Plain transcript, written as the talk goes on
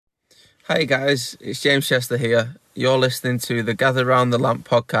Hey guys, it's James Chester here. You're listening to the Gather Round the Lamp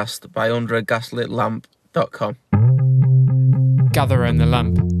podcast by UnderAGaslitLamp.com. Gather Round the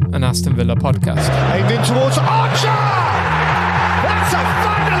Lamp, an Aston Villa podcast. Aimed in towards Archer! That's a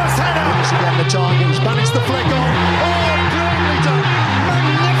fabulous header! He's again the target, he's managed the flick on. Oh, brilliantly done!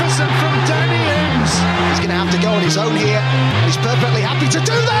 Magnificent from Danny Ings! He's going to have to go on his own here, and he's perfectly happy to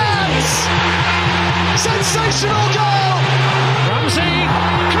do that! Sensational goal! Ramsey,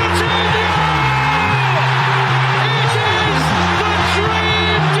 Coutinho! It is the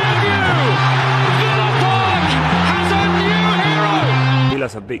dream debut! Villa Park has a new hero!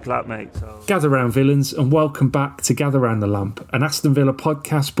 Villa's a big club, mate. So. Gather round villains and welcome back to Gather Round the Lamp, an Aston Villa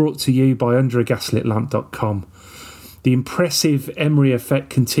podcast brought to you by UnderAGaslitLamp.com. The impressive Emery effect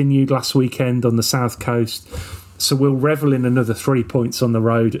continued last weekend on the South Coast, so we'll revel in another 3 points on the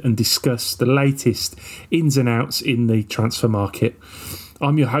road and discuss the latest ins and outs in the transfer market.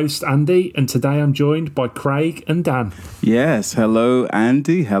 I'm your host, Andy, and today I'm joined by Craig and Dan. Yes, hello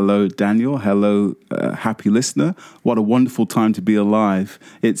Andy, hello Daniel, hello happy listener. What a wonderful time to be alive.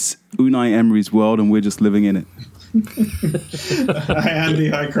 It's Unai Emery's world and we're just living in it. Hi Andy,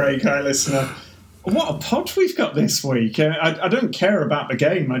 hi Craig, hi listener. What a pod we've got this week. I don't care about the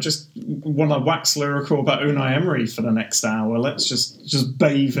game. I just want to wax lyrical about Unai Emery for the next hour. Let's just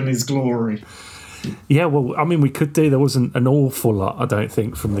bathe in his glory. Yeah, well, I mean, we could do. There wasn't an awful lot, I don't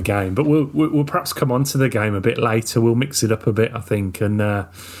think, from the game. But we'll perhaps come on to the game a bit later. We'll mix it up a bit, I think. And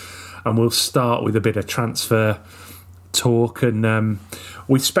we'll start with a bit of transfer talk. And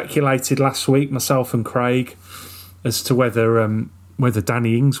we speculated last week, myself and Craig, as to whether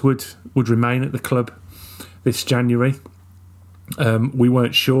Danny Ings would remain at the club this January. We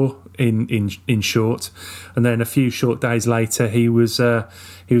weren't sure in short, and then a few short days later he was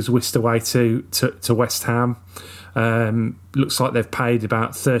whisked away to West Ham. Looks like they've paid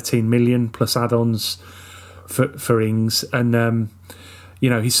about 13 million plus add-ons for Ings, and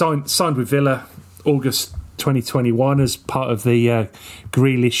he signed with Villa August 2021 as part of the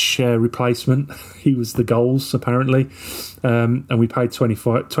Grealish replacement. He was the goals apparently, and we paid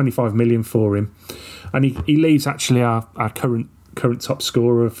 25 million for him, and he leaves actually our current top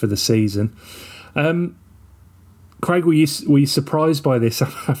scorer for the season. Craig, were you surprised by this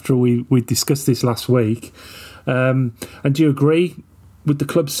after we discussed this last week? And do you agree with the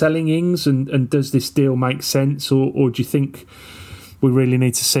club selling Ings, and does this deal make sense, or do you think we really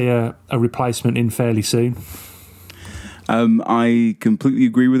need to see a replacement in fairly soon? I completely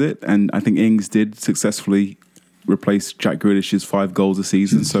agree with it, and I think Ings did successfully replace Jack Grealish's 5 goals a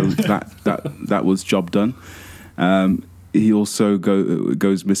season, so that was job done. He also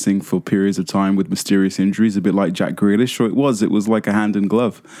goes missing for periods of time with mysterious injuries, a bit like Jack Grealish. Or it was like a hand in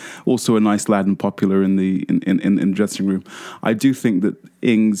glove. Also a nice lad and popular in the dressing room. I do think that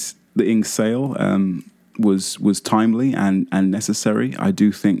the Ings sale was timely and necessary. I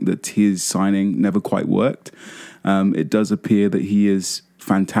do think that his signing never quite worked. It does appear that he is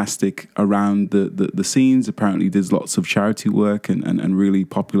fantastic around the scenes. Apparently does lots of charity work and really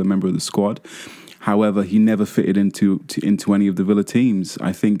popular member of the squad. However, he never fitted into any of the Villa teams.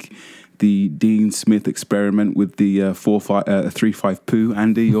 I think the Dean Smith experiment with the 3-5 poo,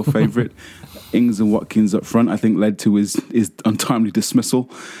 Andy, your favourite, Ings and Watkins up front, I think led to his untimely dismissal.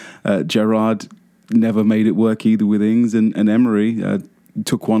 Gerrard never made it work either with Ings, and Emery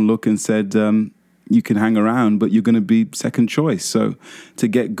took one look and said, you can hang around, but you're going to be second choice. So to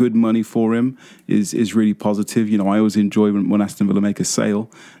get good money for him is really positive. I always enjoy when Aston Villa make a sale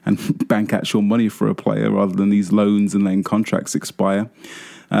and bank actual money for a player rather than these loans and letting contracts expire.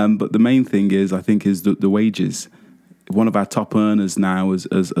 But the main thing is the wages. One of our top earners now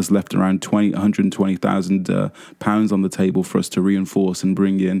has left around 120,000 pounds on the table for us to reinforce and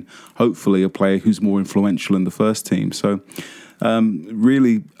bring in, hopefully, a player who's more influential in the first team. So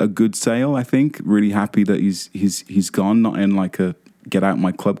really a good sale, I think. Really happy that he's gone, not in like a get out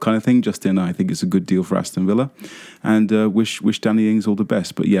my club kind of thing, just in I think it's a good deal for Aston Villa, and wish Danny Ings all the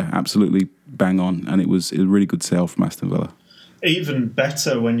best. But yeah, absolutely bang on, and it was a really good sale from Aston Villa. Even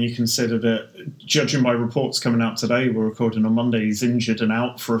better when you consider that, judging by reports coming out today, we're recording on Monday, he's injured and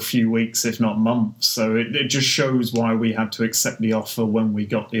out for a few weeks, if not months. So it just shows why we had to accept the offer when we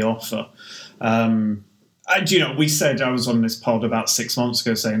got the offer. We said, I was on this pod about 6 months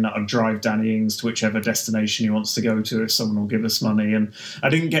ago saying that I'd drive Danny Ings to whichever destination he wants to go to if someone will give us money. And I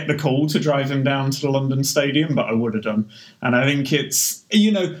didn't get the call to drive him down to the London Stadium, but I would have done. And I think it's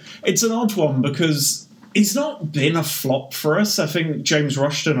an odd one because he's not been a flop for us. I think James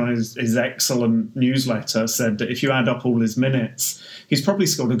Rushton on his excellent newsletter said that if you add up all his minutes, he's probably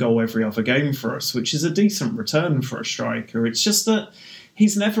scored a goal every other game for us, which is a decent return for a striker. It's just that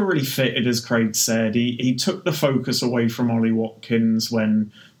he's never really fitted, as Craig said. He took the focus away from Ollie Watkins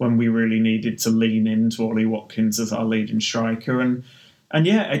when we really needed to lean into Ollie Watkins as our leading striker. And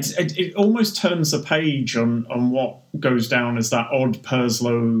yeah, it almost turns the page on what goes down as that odd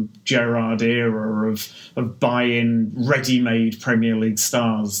Purslow-Gerrard era of buying ready-made Premier League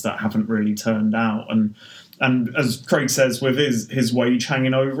stars that haven't really turned out. And as Craig says, with his wage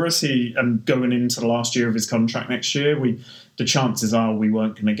hanging over us, and going into the last year of his contract next year, the chances are we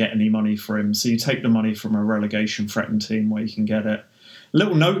weren't going to get any money for him. So you take the money from a relegation-threatened team where you can get it.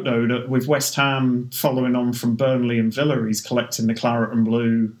 Little note, though, that with West Ham following on from Burnley and Villa, he's collecting the Claret and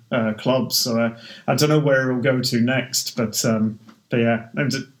Blue clubs. So I don't know where he'll go to next. But yeah,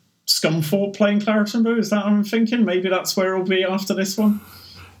 and Scunthorpe playing Claret and Blue, is that what I'm thinking? Maybe that's where he'll be after this one?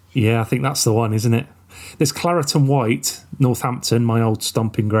 Yeah, I think that's the one, isn't it? There's Claret and White, Northampton, my old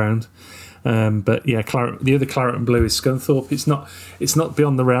stomping ground. But yeah, the other Claret and Blue is Scunthorpe. It's not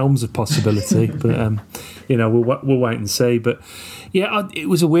beyond the realms of possibility, but we'll wait and see. But yeah, it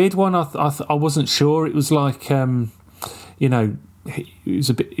was a weird one. I wasn't sure. It was like it was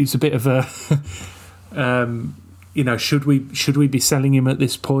a bit of a should we be selling him at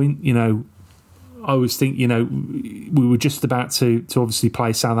this point? I always think we were just about to obviously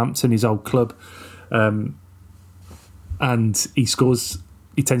play Southampton, his old club, and he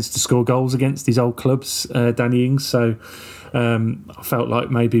tends to score goals against his old clubs, Danny Ings. So I felt like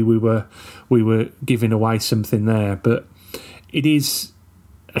maybe we were giving away something there. But it is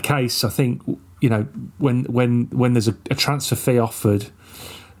a case, I think, when there's a transfer fee offered,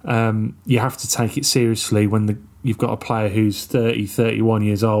 you have to take it seriously when you've got a player who's 30, 31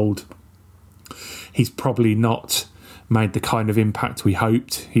 years old. He's probably not made the kind of impact we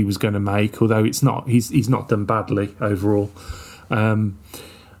hoped he was going to make, although he's not done badly overall. The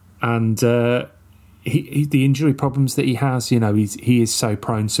injury problems that he has, he is so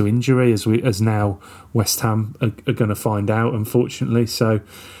prone to injury, as now West Ham are going to find out, unfortunately. So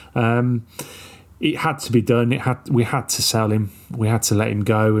it had to be done. We had to sell him. We had to let him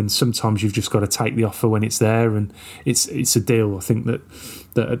go. And sometimes you've just got to take the offer when it's there. And it's a deal, I think, that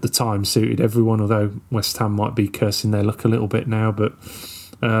at the time suited everyone. Although West Ham might be cursing their luck a little bit now, but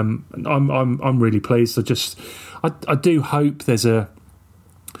I'm really pleased. I do hope there's a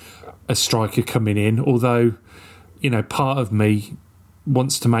striker coming in, although part of me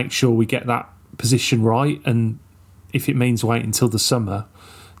wants to make sure we get that position right, and if it means waiting until the summer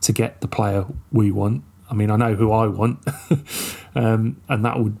to get the player we want, I mean, I know who I want, and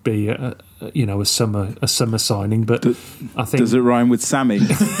that would be a summer signing. But I think, does it rhyme with Sammy?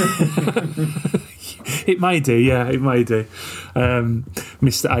 It may do, yeah, it may do.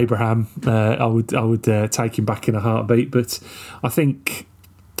 Mr. Abraham, I would take him back in a heartbeat. But I think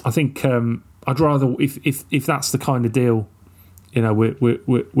I'd rather, if that's the kind of deal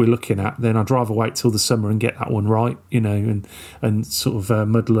we're looking at, then I'd rather wait till the summer and get that one right, and sort of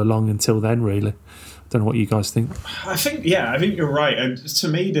muddle along until then. Really, I don't know what you guys think. I think you're right. And to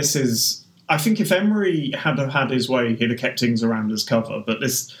me, I think if Emery had had his way, he'd have kept things around his cover. But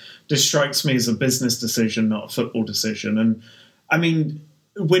this strikes me as a business decision, not a football decision. And I mean,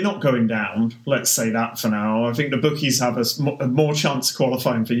 we're not going down. Let's say that for now. I think the bookies have a more chance of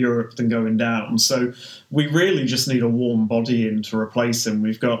qualifying for Europe than going down. So we really just need a warm body in to replace him.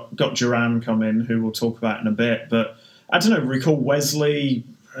 We've got Duran come in, who we'll talk about in a bit. But I don't know, recall Wesley.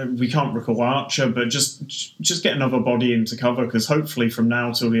 We can't recall Archer, but just get another body in to cover, because hopefully from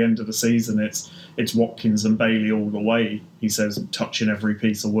now till the end of the season, it's Watkins and Bailey all the way. He says, touching every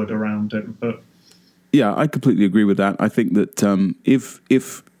piece of wood around him. But yeah, I completely agree with that. I think that if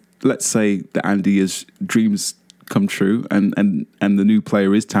let's say that Andy's dreams come true and the new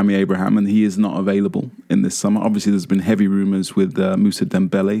player is Tammy Abraham and he is not available in this summer. Obviously, there's been heavy rumours with Moussa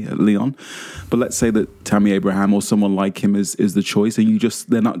Dembele at Lyon, but let's say that Tammy Abraham or someone like him is the choice, and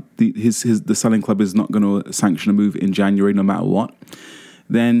the selling club is not going to sanction a move in January no matter what.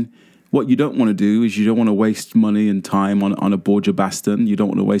 Then what you don't want to do is you don't want to waste money and time on a Borja Baston. You don't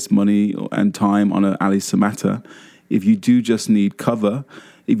want to waste money and time on a Ali Samata. If you do just need cover,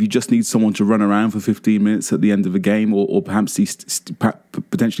 if you just need someone to run around for 15 minutes at the end of a game, or perhaps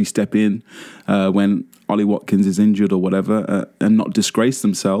potentially step in when Ollie Watkins is injured or whatever, and not disgrace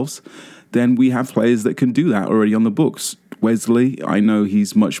themselves, then we have players that can do that already on the books. Wesley, I know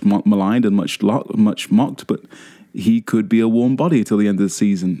he's much maligned and much mocked, but he could be a warm body till the end of the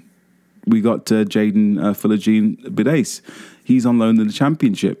season. We got Jaden Philogene-Bidace. He's on loan in the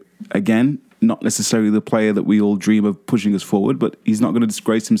Championship. Again, not necessarily the player that we all dream of pushing us forward, but he's not going to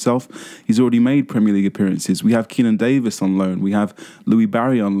disgrace himself. He's already made Premier League appearances. We have Keenan Davis on loan. We have Louis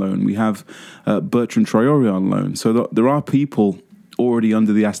Barry on loan. We have Bertrand Traore on loan. So there are people already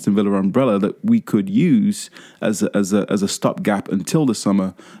under the Aston Villa umbrella that we could use as a stopgap until the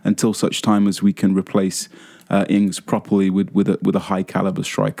summer, until such time as we can replace Ings properly with a high caliber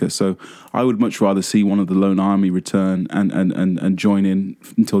striker. So I would much rather see one of the Lone Army return and join in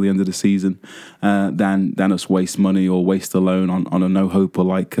until the end of the season than us waste money or waste a loan on a no hoper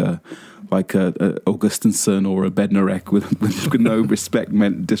like a Augustinsson or a Bednarek with no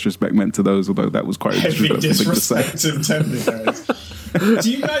disrespect meant to those, although that was quite heavy disrespect intended.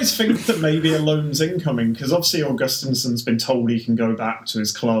 Do you guys think that maybe a loan's incoming? Because obviously Augustinsson's been told he can go back to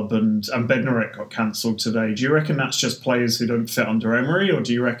his club, and Bednarek got cancelled today. Do you reckon that's just players who don't fit under Emery, or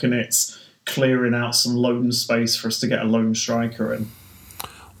do you reckon it's clearing out some loan space for us to get a lone striker in?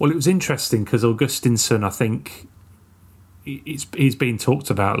 Well, it was interesting because Augustinsson, I think, he's being talked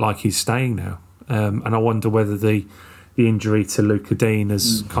about like he's staying now, and I wonder whether the injury to Luca Dean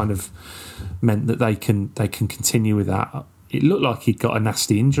has kind of meant that they can continue with that. It looked like he'd got a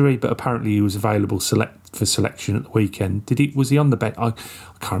nasty injury, but apparently he was available for selection at the weekend. Was he on the bench? I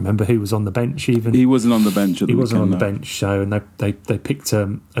can't remember who was on the bench even. He wasn't on the bench at the weekend. He wasn't on the bench, so and they picked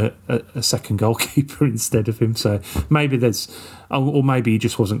a second goalkeeper instead of him. So maybe or maybe he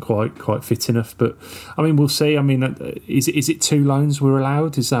just wasn't quite fit enough. But I mean, we'll see. I mean, is it 2 loans we're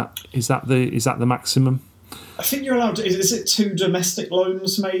allowed? Is that the maximum? I think you're allowed. Is it 2 domestic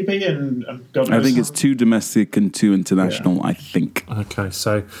loans, maybe? And God knows I think it's 2 domestic and 2 international. Yeah. I think. Okay,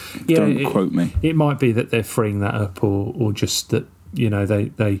 so yeah, don't quote me. It might be that they're freeing that up, or just that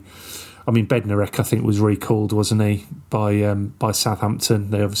they. I mean, Bednarek, I think, was recalled, wasn't he, by Southampton?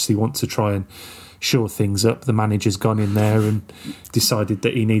 They obviously want to try and shore things up. The manager's gone in there and decided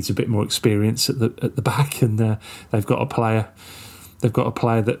that he needs a bit more experience at the back, and they've got a player. They've got a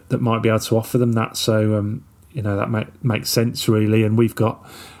player that might be able to offer them that. So that makes sense really. And we've got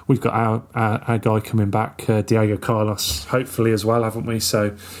our guy coming back, Diego Carlos, hopefully as well, haven't we?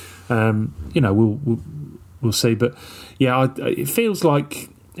 So we'll see. But yeah, it feels like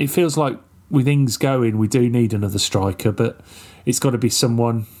with Ings going, we do need another striker, but it's got to be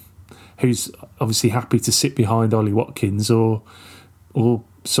someone who's obviously happy to sit behind Ollie Watkins, or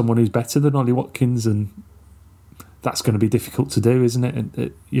someone who's better than Ollie Watkins, and that's going to be difficult to do, isn't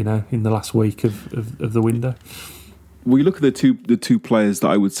it? In the last week of the window. We look at the two players that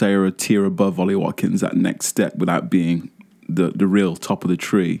I would say are a tier above Ollie Watkins, that next step without being the real top of the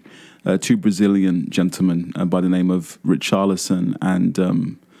tree. 2 Brazilian gentlemen by the name of Richarlison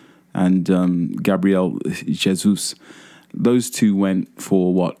and Gabriel Jesus. Those 2 went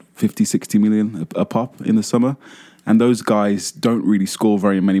for 50-60 million a pop in the summer. And those guys don't really score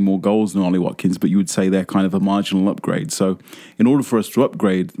very many more goals than Ollie Watkins, but you would say they're kind of a marginal upgrade. So in order for us to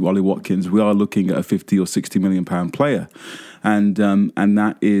upgrade Ollie Watkins, we are looking at a 50 or 60 million pound player. And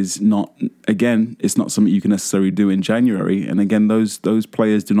that is not, again, it's not something you can necessarily do in January. And again, those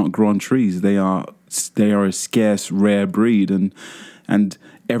players do not grow on trees. They are a scarce, rare breed, and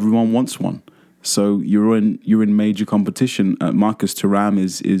everyone wants one. So you're in major competition. Marcus Thuram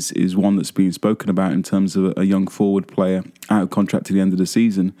is one that's being spoken about in terms of a young forward player out of contract to the end of the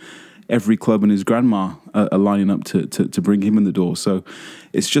season. Every club and his grandma are lining up to bring him in the door. So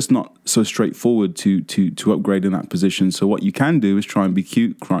it's just not so straightforward to upgrade in that position. So what you can do is try and be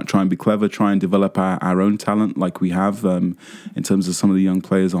cute, try and be clever, try and develop our own talent like we have in terms of some of the young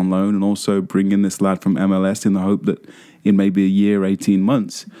players on loan, and also bring in this lad from MLS in the hope that in maybe a year, 18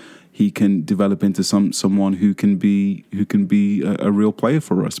 months, he can develop into someone who can be a real player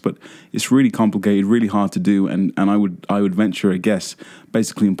for us. But it's really complicated, really hard to do, and I would venture a guess,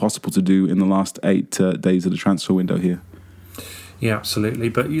 basically impossible to do in the last 8 days of the transfer window here. Yeah, absolutely.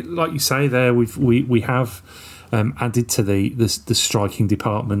 But like you say, there we have added to the striking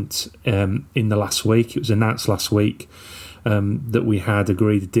department in the last week. It was announced last week that we had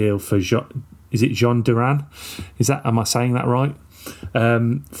agreed a deal for Jean Duran? Am I saying that right?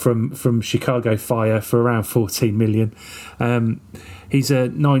 From Chicago Fire for around 14 million. He's a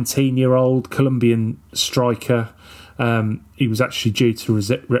 19-year-old Colombian striker. He was actually due to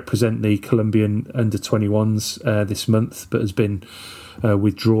represent the Colombian under-21s this month, but has been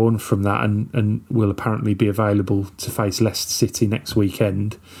withdrawn from that and will apparently be available to face Leicester City next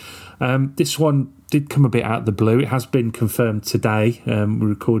weekend. This one did come a bit out of the blue. It has been confirmed today. We're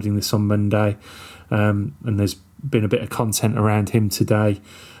recording this on Monday, and there's been a bit of content around him today.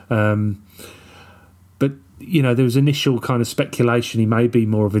 But, there was initial kind of speculation he may be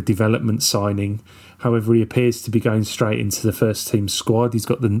more of a development signing. However, he appears to be going straight into the first team squad. He's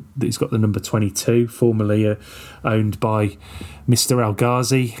got the number 22, formerly owned by Mr. El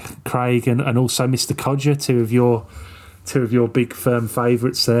Ghazi, Craig, and also Mr. Codger, two of your big firm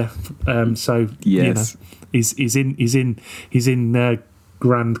favourites there. So, yes. he's in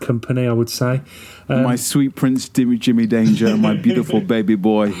grand company, I would say. My sweet Prince Jimmy Danger, my beautiful baby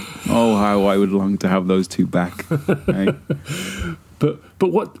boy. Oh, how I would long to have those two back. Hey? But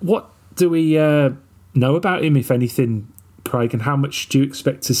what do we know about him, if anything, Craig? And how much do you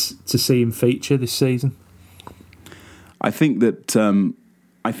expect to see him feature this season? I think that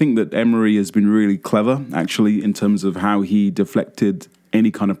Emery has been really clever, actually, in terms of how he deflected any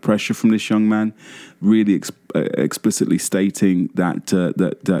kind of pressure from this young man, really explicitly stating that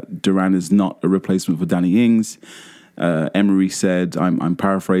Duran is not a replacement for Danny Ings. Emery said, I'm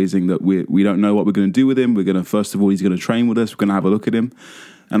paraphrasing, that we don't know what we're going to do with him. We're going to, first of all, he's going to train with us. We're going to have a look at him.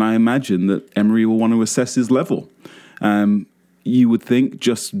 And I imagine that Emery will want to assess his level. You would think,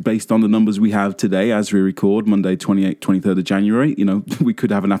 just based on the numbers we have today, as we record Monday, 23rd of January, we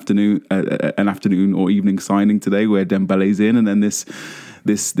could have an afternoon or evening signing today where Dembele's in, and then this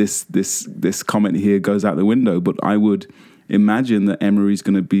comment here goes out the window. But I would imagine that Emery's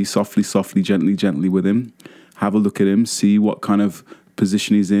going to be softly, gently with him, have a look at him, see what kind of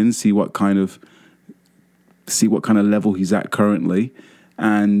position he's in, see what kind of level he's at currently,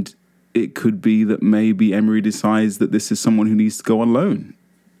 and it could be that maybe Emery decides that this is someone who needs to go on loan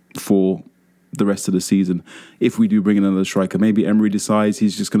for the rest of the season. If we do bring in another striker, maybe Emery decides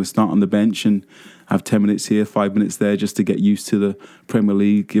he's just going to start on the bench and have 10 minutes here, 5 minutes there, just to get used to the Premier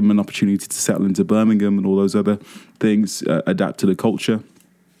League, give him an opportunity to settle into Birmingham and all those other things, adapt to the culture.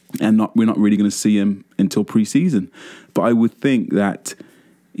 And we're not really going to see him until pre-season. But I would think that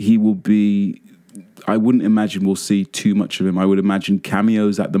he will be... I wouldn't imagine we'll see too much of him. I would imagine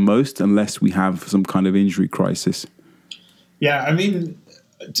cameos at the most, unless we have some kind of injury crisis. Yeah, I mean,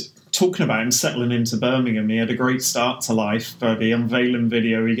 talking about him settling into Birmingham, he had a great start to life. For the unveiling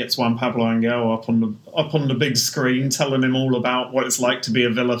video, he gets Juan Pablo Angel up on the big screen, telling him all about what it's like to be a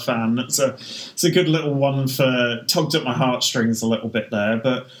Villa fan. It's a good little one tugged at my heartstrings a little bit there,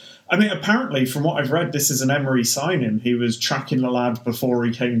 but. I mean, apparently, from what I've read, this is an Emery signing. He was tracking the lad before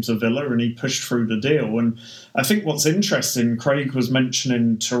he came to Villa and he pushed through the deal. And I think what's interesting, Craig was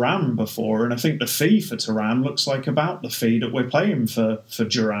mentioning Thuram before, and I think the fee for Thuram looks like about the fee that we're paying for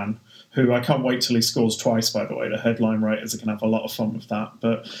Duran, who I can't wait till he scores twice, by the way. The headline writers are going to have a lot of fun with that.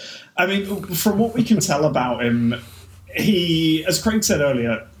 But, I mean, from what we can tell about him, he, as Craig said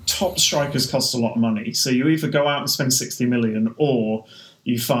earlier, top strikers cost a lot of money. So you either go out and spend 60 million or...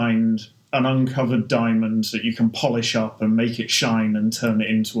 you find an uncovered diamond that you can polish up and make it shine and turn it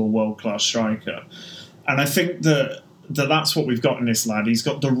into a world-class striker. And I think that's what we've got in this lad. He's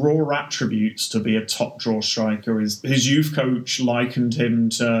got the raw attributes to be a top-draw striker. His youth coach likened him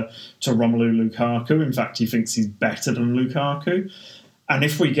to Romelu Lukaku. In fact, he thinks he's better than Lukaku. And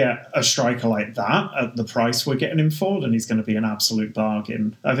if we get a striker like that at the price we're getting him for, then he's going to be an absolute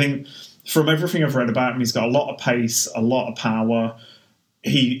bargain. I think from everything I've read about him, he's got a lot of pace, a lot of power.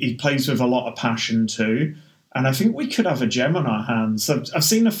 He plays with a lot of passion too. And I think we could have a gem on our hands. I've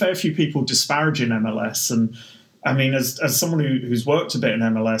seen a fair few people disparaging MLS. And I mean, as someone who's worked a bit in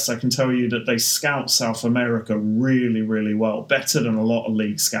MLS, I can tell you that they scout South America really, really well. Better than a lot of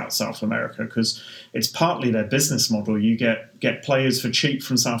leagues scout South America, because it's partly their business model. You get players for cheap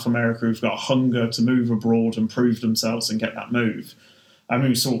from South America who've got hunger to move abroad and prove themselves and get that move. I mean,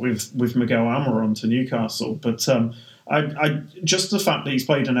 we saw it with Miguel Almiron to Newcastle. But... I just the fact that he's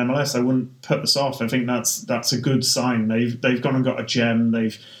played in MLS, I wouldn't put this off. I think that's a good sign. They've gone and got a gem.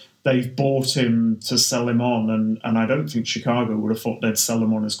 They've bought him to sell him on, and I don't think Chicago would have thought they'd sell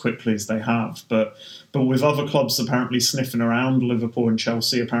him on as quickly as they have. But with other clubs apparently sniffing around, Liverpool and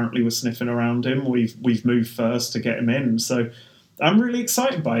Chelsea apparently were sniffing around him. We've moved first to get him in. So I'm really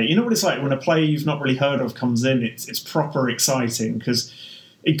excited by it. You know what it's like when a player you've not really heard of comes in? It's proper exciting, because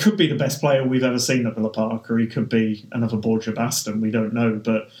he could be the best player we've ever seen at Villa Park, or he could be another Borja Baston. We don't know.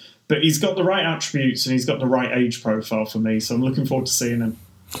 But he's got the right attributes and he's got the right age profile for me. So I'm looking forward to seeing him.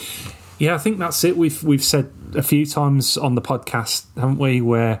 Yeah, I think that's it. We've said a few times on the podcast, haven't we,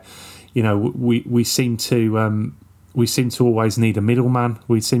 where we seem to always need a middleman.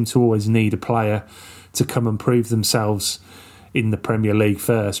 We seem to always need a player to come and prove themselves in the Premier League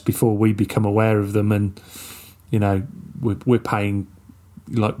first before we become aware of them. And we're paying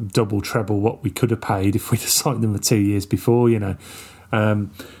like double, treble what we could have paid if we'd have signed them for 2 years before. Why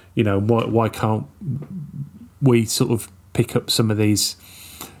can't we sort of pick up some of these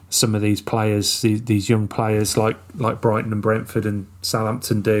players, these young players like Brighton and Brentford and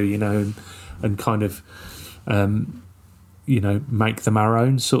Southampton do, and kind of make them our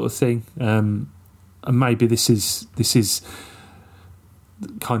own sort of thing. And maybe this is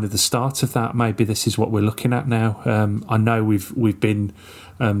kind of the start of that. Maybe this is what we're looking at now. I know we've been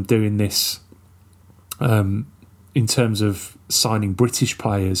doing this in terms of signing British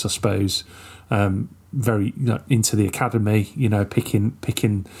players, I suppose, very into the academy,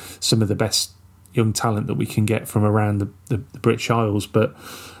 picking some of the best young talent that we can get from around the British Isles, but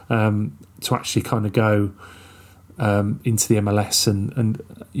to actually kind of go into the MLS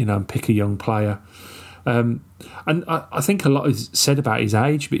and pick a young player. And I think a lot is said about his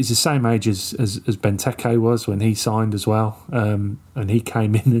age, but he's the same age as Benteke was when he signed as well. And he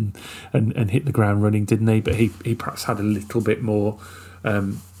came in and hit the ground running, didn't he? But he perhaps had a little bit more,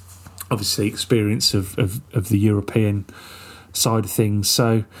 obviously, experience of the European side of things.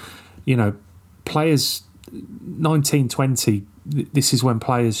 So, players 19, 20, this is when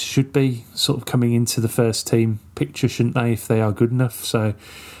players should be sort of coming into the first team picture, shouldn't they, if they are good enough? So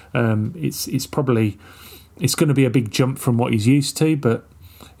it's probably going to be a big jump from what he's used to, but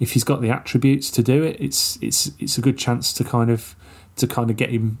if he's got the attributes to do it, it's a good chance to kind of get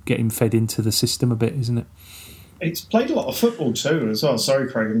him fed into the system a bit, isn't it? He's played a lot of football too as well. Sorry,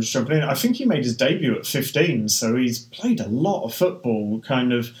 Craig, I'm just jumping in. I think he made his debut at 15, so he's played a lot of football,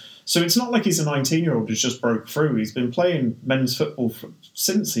 kind of. So it's not like he's a 19-year-old who's just broke through. He's been playing men's football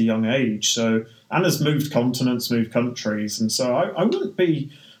since a young age. So, and has moved continents, moved countries, and so I wouldn't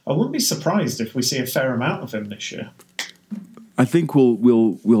be surprised if we see a fair amount of him this year. I think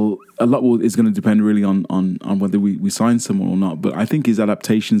we'll a lot is going to depend really on whether we sign someone or not. But I think his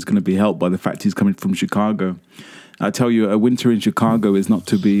adaptation is going to be helped by the fact he's coming from Chicago. I tell you, a winter in Chicago is not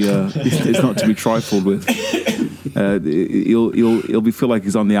to be trifled with. He'll feel like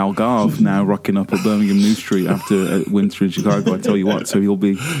he's on the Algarve now, rocking up at Birmingham New Street after a winter in Chicago. I tell you what, so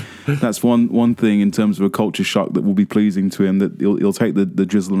that's one thing in terms of a culture shock that will be pleasing to him. That he'll take the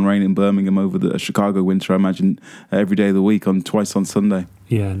drizzle and rain in Birmingham over the Chicago winter. I imagine every day of the week, twice on Sunday.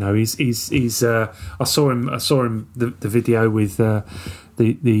 Yeah, no, he's. I saw him. The video with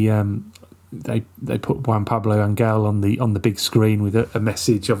They put Juan Pablo Angel on the big screen with a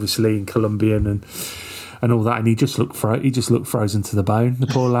message, obviously in Colombian and all that, and he just looked frozen to the bone. The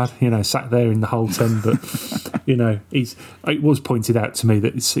poor lad, sat there in the whole 10. But it was pointed out to me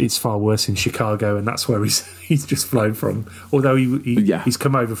that it's far worse in Chicago, and that's where he's just flown from. Although he's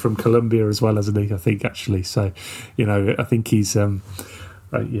come over from Colombia as well, hasn't he? I think actually. So, I think he's.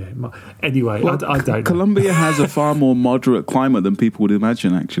 Anyway, well, I don't know. Colombia has a far more moderate climate than people would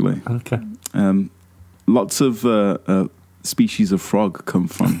imagine, actually. Okay. Lots of species of frog come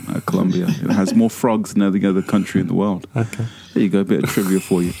from Colombia. It has more frogs than any other country in the world. Okay. There you go, a bit of trivia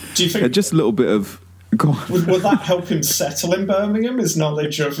for you. Do you think just a little bit of... Go on. Would that help him settle in Birmingham, his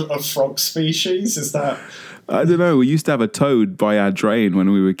knowledge of frog species? Is that... I don't know. We used to have a toad by our drain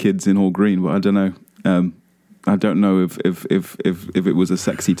when we were kids in Hall Green, but I don't know. I don't know if it was a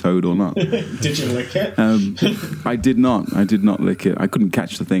sexy toad or not. Did you lick it? I did not. I did not lick it. I couldn't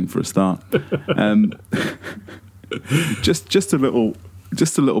catch the thing for a start. Just a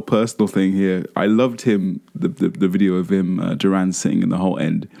little personal thing here. I loved him. The video of him, Duran singing in the whole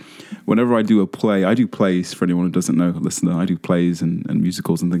end. Whenever I do a play, I do plays. For anyone who doesn't know, listener, I do plays and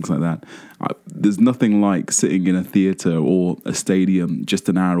musicals and things like that. There's nothing like sitting in a theatre or a stadium just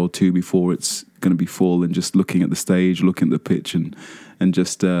an hour or two before it's going to be full and just looking at the stage, looking at the pitch, and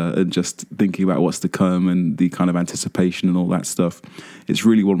just thinking about what's to come and the kind of anticipation and all that stuff. It's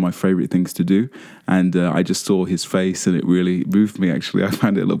really one of my favourite things to do. And I just saw his face and it really moved me, actually. I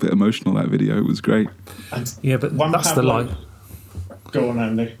found it a little bit emotional, that video. It was great. Yeah, but that's the life. Go on,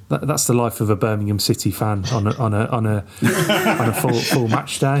 Andy. That's the life of a Birmingham City fan on a full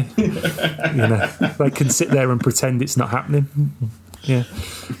match day. They can sit there and pretend it's not happening. Yeah,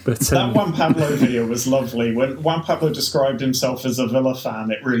 but that Juan Pablo video was lovely. When Juan Pablo described himself as a Villa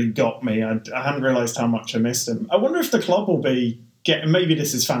fan, it really got me. I hadn't realised how much I missed him. I wonder if the club will be getting, maybe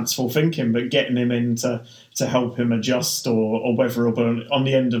this is fanciful thinking, but getting him in to help him adjust, or whether it'll be on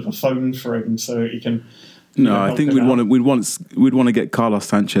the end of a phone for him so he can. No, I think we'd want to get Carlos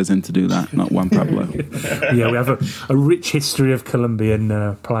Sanchez in to do that, not Juan Pablo. Yeah, we have a rich history of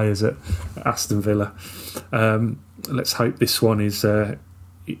Colombian players at Aston Villa. Let's hope this one is up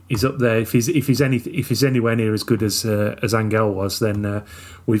there. If he's anywhere near as good as Angel was, then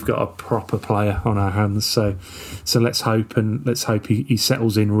we've got a proper player on our hands. So let's hope he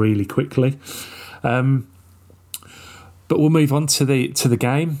settles in really quickly. But we'll move on to the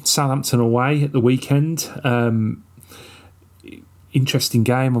game. Southampton away at the weekend. Interesting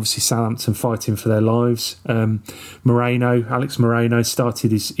game. Obviously, Southampton fighting for their lives. Alex Moreno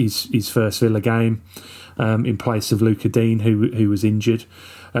started his first Villa game in place of Luca Dean, who was injured.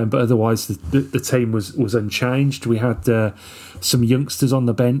 But otherwise, the team was unchanged. We had some youngsters on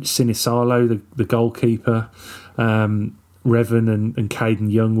the bench. Sinisalo, the goalkeeper. Revan and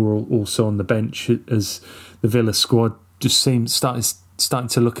Caden Young were also on the bench, as the Villa squad just seemed starting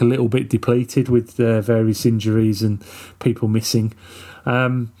to look a little bit depleted with various injuries and people missing.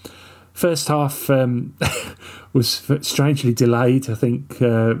 First half was strangely delayed, I think,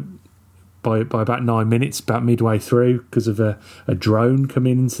 by about 9 minutes, about midway through, because of a drone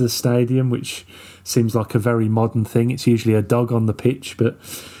coming into the stadium, which seems like a very modern thing. It's usually a dog on the pitch, but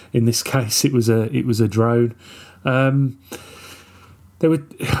in this case, it was a drone. There were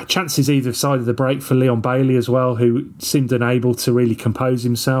chances either side of the break for Leon Bailey as well, who seemed unable to really compose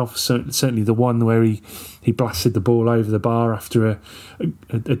himself. So, certainly the one where he blasted the ball over the bar after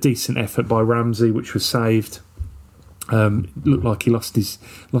a decent effort by Ramsey, which was saved. Looked like he lost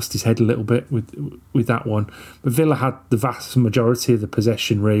his head a little bit with that one. But Villa had the vast majority of the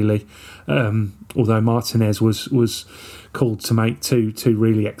possession, really. Although Martinez was called to make two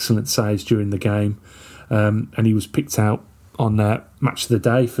really excellent saves during the game, and he was picked out on Match of the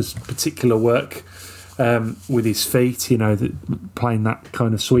Day for particular work with his feet, playing that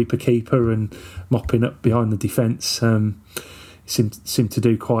kind of sweeper keeper and mopping up behind the defence. Seemed to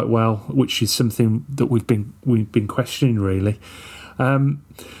do quite well, which is something that we've been questioning, really.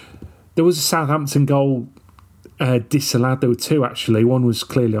 There was a Southampton goal disallowed. There were two, actually. One was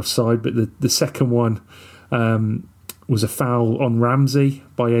clearly offside, but the second one was a foul on Ramsey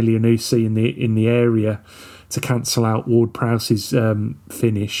by Elyounoussi in the area to cancel out Ward-Prowse's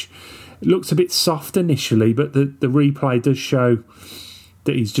finish. It looked a bit soft initially, but the replay does show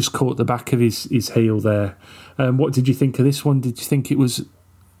that he's just caught the back of his heel there. What did you think of this one? Did you think we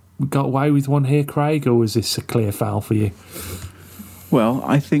got away with one here, Craig, or was this a clear foul for you? Well,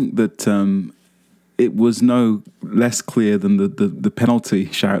 I think that it was no less clear than the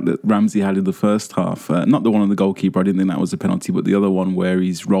penalty shout that Ramsey had in the first half. Not the one on the goalkeeper, I didn't think that was a penalty, but the other one where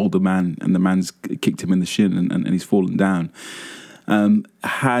he's rolled a man and the man's kicked him in the shin and he's fallen down.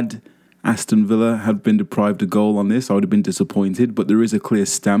 Had Aston Villa had been deprived a goal on this, I would have been disappointed, but there is a clear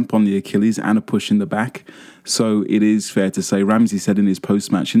stamp on the Achilles and a push in the back. So it is fair to say, Ramsey said in his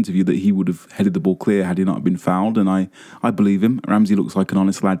post-match interview that he would have headed the ball clear had he not been fouled, and I believe him. Ramsey looks like an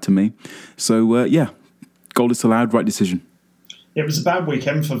honest lad to me. So, goal disallowed, right decision. It was a bad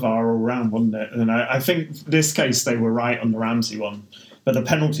weekend for VAR all round, wasn't it? And I think this case they were right on the Ramsey one, but the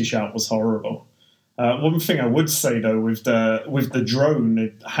penalty shout was horrible. One thing I would say though, with the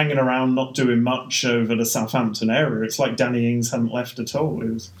drone hanging around, not doing much over the Southampton area, it's like Danny Ings hadn't left at all.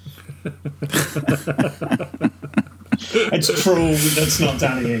 It was. It's cruel. That's not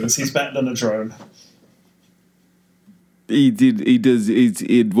Danny Ings. He's better than a drone. He does.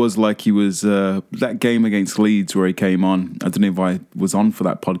 It was like he was that game against Leeds where he came on. I don't know if I was on for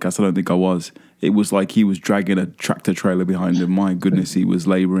that podcast. I don't think I was. It was like he was dragging a tractor trailer behind him. My goodness, he was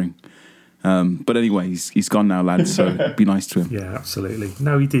labouring. But anyway, he's gone now, lads. So be nice to him. Yeah, absolutely.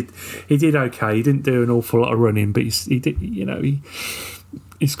 No, he did okay. He didn't do an awful lot of running, but he did.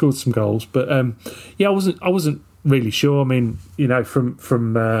 He scored some goals. But I wasn't really sure. I mean,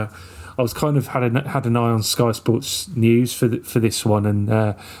 from I was kind of had an eye on Sky Sports News for this one,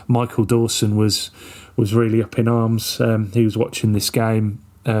 and Michael Dawson was really up in arms. He was watching this game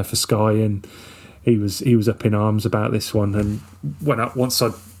for Sky, and he was up in arms about this one. And once I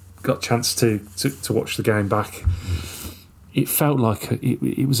got a chance to watch the game back, it felt like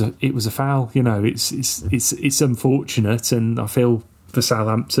it was a foul. It's unfortunate, and I feel for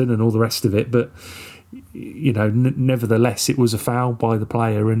Southampton and all the rest of it, but nevertheless, it was a foul by the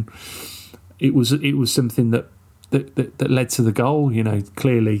player, and it was something that led to the goal.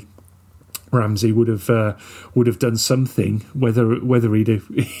 Clearly Ramsey would have done something. Whether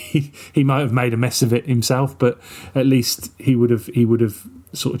he might have made a mess of it himself, but at least he would have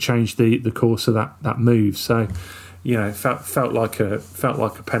sort of changed the course of that move. So, it felt like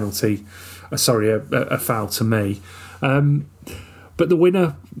a penalty. A foul to me. But the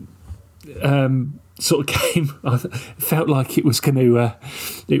winner sort of came. I felt like it was going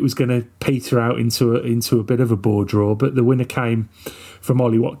to peter out into a bit of a ball draw. But the winner came from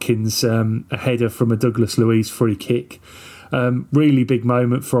Ollie Watkins, a header from a Douglas Luiz free kick. Really big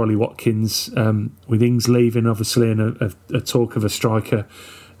moment for Ollie Watkins, with Ings leaving, obviously, and a talk of a striker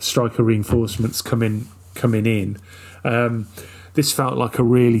reinforcements coming in. This felt like a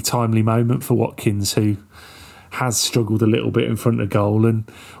really timely moment for Watkins, who has struggled a little bit in front of goal. And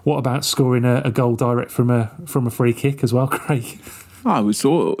what about scoring a goal direct from a free kick as well, Craig? It's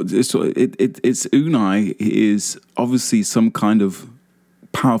Unai is obviously some kind of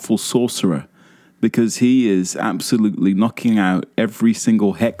powerful sorcerer, because he is absolutely knocking out every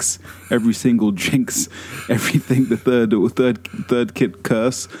single hex, every single jinx, everything, the third kit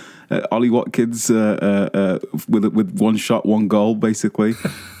curse. Ollie Watkins with one shot, one goal, basically,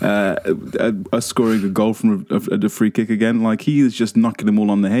 scoring a goal from a free kick again. Like, he is just knocking them all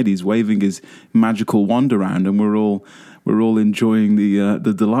on the head. He's waving his magical wand around, and we're all enjoying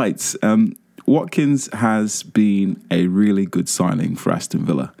the delights. Watkins has been a really good signing for Aston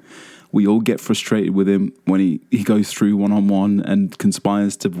Villa. We all get frustrated with him when he goes through one-on-one and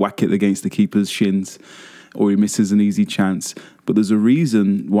conspires to whack it against the keeper's shins, or he misses an easy chance. But there's a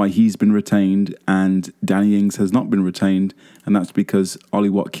reason why he's been retained and Danny Ings has not been retained, and that's because Ollie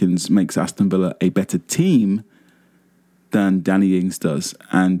Watkins makes Aston Villa a better team than Danny Ings does.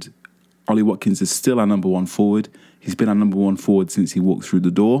 And Ollie Watkins is still our number one forward. He's been our number one forward since he walked through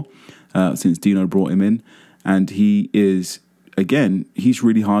the door, since Dino brought him in. And he is, again, he's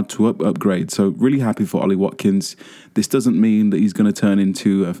really hard to upgrade. So really happy for Ollie Watkins. This doesn't mean that he's going to turn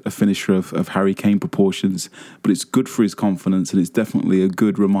into a finisher of Harry Kane proportions, but it's good for his confidence, and it's definitely a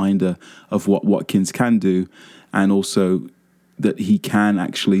good reminder of what Watkins can do, and also that he can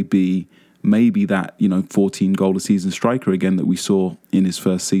actually be maybe that 14 goal a season striker again that we saw in his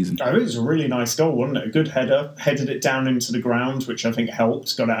first season. It was a really nice goal, wasn't it? A good header, headed it down into the ground, which I think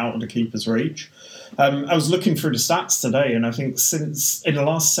helped, got it out of the keeper's reach. I was looking through the stats today, and I think since in the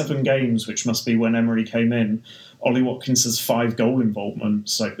last 7 games, which must be when Emery came in, Ollie Watkins has 5 goal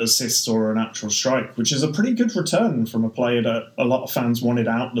involvements, like assists or a natural strike, which is a pretty good return from a player that a lot of fans wanted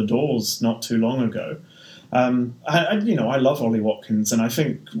out the doors not too long ago. I love Ollie Watkins, and I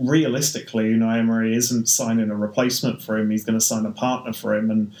think realistically, Emery isn't signing a replacement for him. He's going to sign a partner for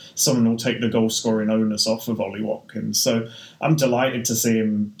him, and someone will take the goal-scoring onus off of Ollie Watkins. So I'm delighted to see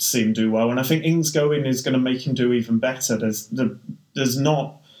him do well, and I think Ings going is going to make him do even better. It's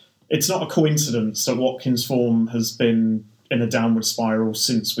not a coincidence that Watkins' form has been in a downward spiral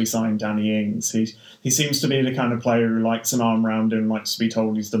since we signed Danny Ings. He seems to be the kind of player who likes an arm round him, likes to be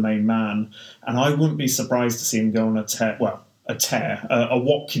told he's the main man. And I wouldn't be surprised to see him go on a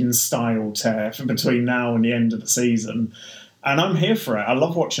Watkins-style tear between now and the end of the season. And I'm here for it. I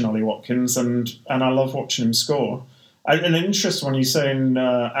love watching Ollie Watkins, and I love watching him score. An interesting one, you're saying,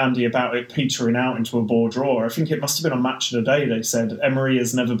 Andy, about it petering out into a bore draw. I think it must have been on Match of the Day, they said. Emery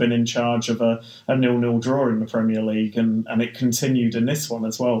has never been in charge of a 0-0 draw in the Premier League, and it continued in this one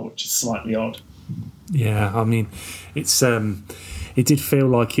as well, which is slightly odd. Yeah, I mean, it's it did feel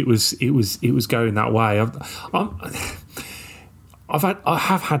like it was going that way. I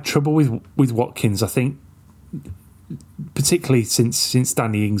have had trouble with Watkins. I think, particularly since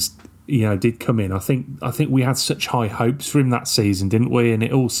Danny Ings did come in. I think we had such high hopes for him that season, didn't we? And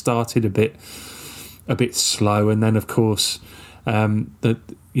it all started a bit slow, and then of course the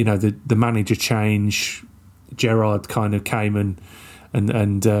manager change. Gerrard kind of came and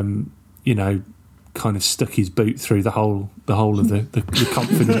kind of stuck his boot through the whole of the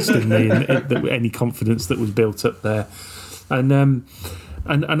confidence, didn't he? And any confidence that was built up there, and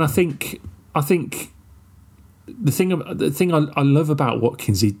I think the thing I love about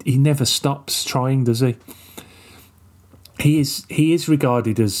Watkins, he never stops trying, does he? He is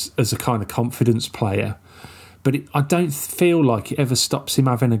regarded as a kind of confidence player, but I don't feel like it ever stops him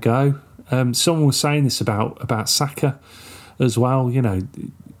having a go. Someone was saying this about Saka as well.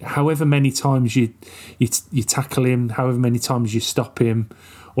 However many times you tackle him, however many times you stop him,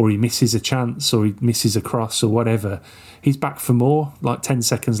 or he misses a chance, or he misses a cross, or whatever, he's back for more, like 10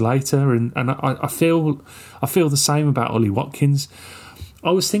 seconds later. And I feel the same about Ollie Watkins.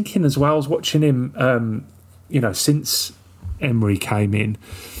 I was thinking as well, I was watching him, since Emery came in,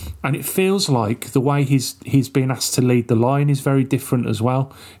 and it feels like the way he's been asked to lead the line is very different as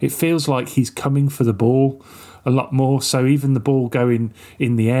well. It feels like he's coming for the ball a lot more. So even the ball going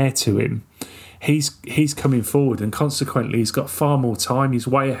in the air to him, he's coming forward, and consequently he's got far more time. He's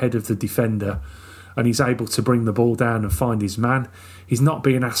way ahead of the defender, and he's able to bring the ball down and find his man. He's not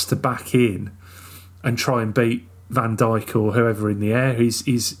being asked to back in and try and beat Van Dijk or whoever in the air. He's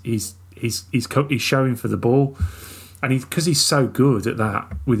showing for the ball, and because he's so good at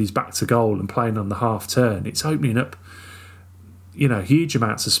that with his back to goal and playing on the half turn, it's opening up huge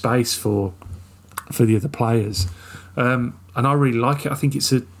amounts of space for the other players, and I really like it. I think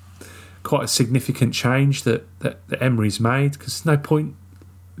it's quite a significant change that Emery's made, because there's no point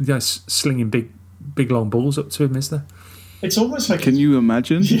slinging big long balls up to him, is there? It's almost like Can you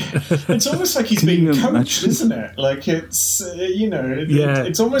imagine? It's almost like he's being coached, isn't it? Like it's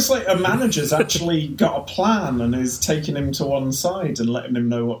it's almost like a manager's actually got a plan and is taking him to one side and letting him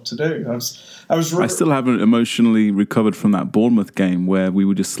know what to do. I still haven't emotionally recovered from that Bournemouth game where we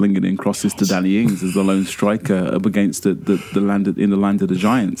were just slinging in crosses to Danny Ings as the lone striker up against the land of the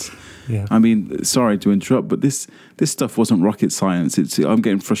Giants. Yeah. I mean, sorry to interrupt, but this stuff wasn't rocket science. I'm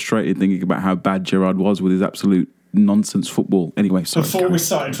getting frustrated thinking about how bad Gerrard was with his absolute nonsense football. Anyway, sorry. Before we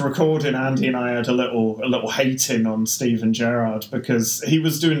started recording, Andy and I had a little hating on Steven Gerrard because he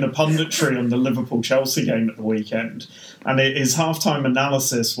was doing the punditry on the Liverpool-Chelsea game at the weekend, and his halftime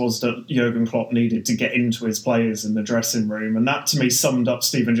analysis was that Jurgen Klopp needed to get into his players in the dressing room, and that to me summed up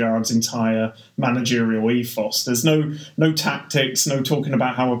Steven Gerrard's entire managerial ethos. There's no tactics, no talking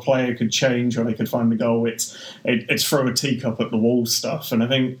about how a player could change or they could find the goal. It's throw a teacup at the wall stuff, and I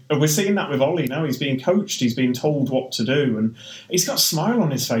think we're seeing that with Ollie now. He's being coached, he's being told what to do, and he's got a smile on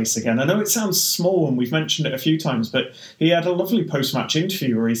his face again. I know it sounds small and we've mentioned it a few times, but he had a lovely post-match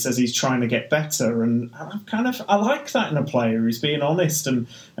interview where he says he's trying to get better, and I like that in a player. He's being honest and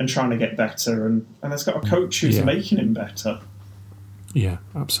trying to get better, and has got a coach who's making him better. Yeah,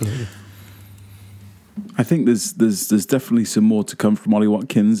 absolutely. I think there's definitely some more to come from Ollie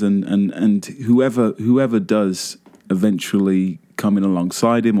Watkins, and whoever does eventually come in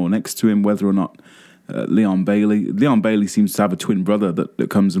alongside him or next to him, whether or not Leon Bailey seems to have a twin brother that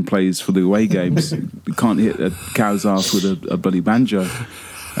comes and plays for the away games. You can't hit a cow's ass with a bloody banjo.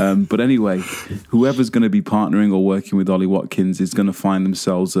 But anyway, whoever's going to be partnering or working with Ollie Watkins is going to find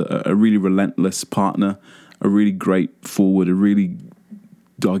themselves a really relentless partner, a really great forward, a really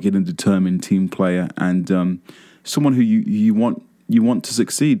dogged and determined team player, and someone who you want to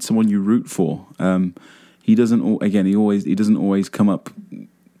succeed, someone you root for. He doesn't always come up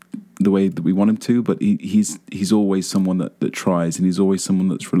the way that we want him to, but he's always someone that tries, and he's always someone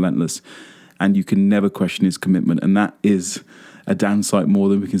that's relentless, and you can never question his commitment, and that is a downside more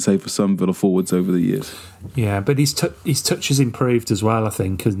than we can say for some Villa forwards over the years. Yeah, but his touch has improved as well, I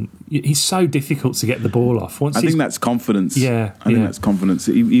think, and he's so difficult to get the ball off. I think that's confidence. Yeah, I think that's confidence.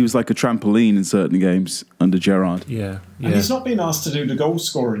 He was like a trampoline in certain games under Gerrard. Yeah. And he's not being asked to do the goal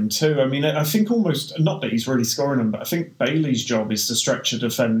scoring too. I mean, I think almost, not that he's really scoring them, but I think Bailey's job is to stretch a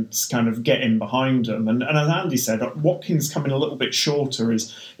defence, kind of get in behind them. And as Andy said, Watkins coming a little bit shorter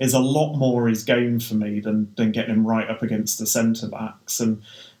is a lot more his game for me than getting him right up against the centre-backs. And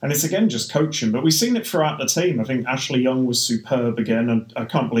it's, again, just coaching. But we've seen it throughout the team. I think Ashley Young was superb again. And I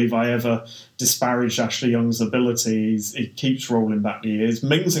can't believe I ever disparaged Ashley Young's ability. He keeps rolling back the years.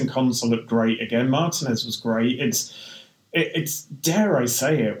 Mings and Konsa look great again. Martinez was great. It's dare I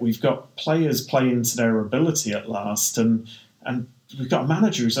say it, we've got players playing to their ability at last. And we've got a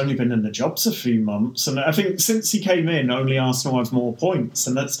manager who's only been in the jobs a few months. And I think since he came in, only Arsenal have more points.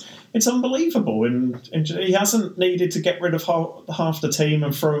 And it's unbelievable. And he hasn't needed to get rid of half the team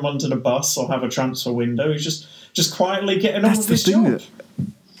and throw him under the bus or have a transfer window. He's just quietly getting on with his job.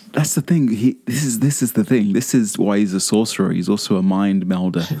 That's the thing. This is the thing. This is why he's a sorcerer. He's also a mind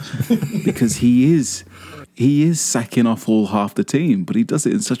melder. Because he is sacking off half the team, but he does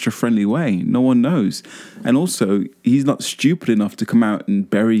it in such a friendly way. No one knows. And also, he's not stupid enough to come out and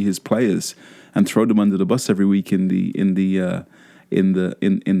bury his players and throw them under the bus every week in the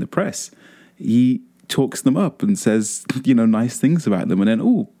press. He talks them up and says, nice things about them, and then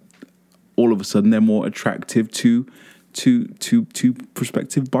all of a sudden they're more attractive to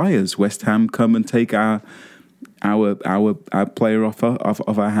prospective buyers. West Ham come and take our player off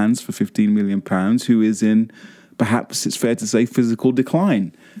our hands for £15 million, who is in, perhaps it's fair to say, physical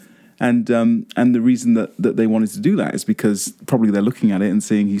decline. And the reason that they wanted to do that is because probably they're looking at it and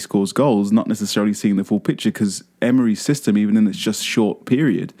seeing he scores goals, not necessarily seeing the full picture, because Emery's system, even in its just short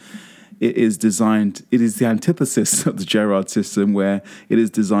period, it is the antithesis of the Gerrard system, where it is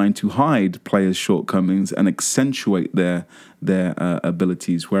designed to hide players' shortcomings and accentuate their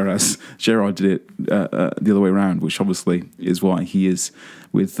abilities, whereas Gerrard did it the other way around, which obviously is why he is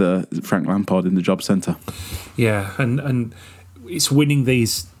with Frank Lampard in the job centre. Yeah, and it's winning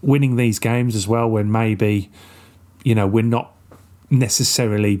these games as well when maybe we're not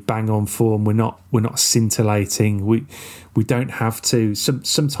necessarily bang on form. We're not scintillating. We don't have to.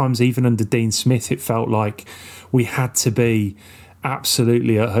 Sometimes even under Dean Smith, it felt like we had to be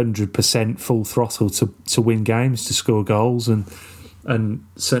absolutely 100% full throttle to win games, to score goals, and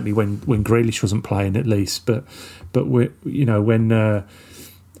certainly when Grealish wasn't playing, at least. But when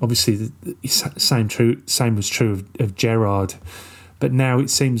obviously the same was true of Gerrard. But now it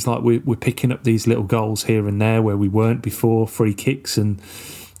seems like we're picking up these little goals here and there where we weren't before, free kicks and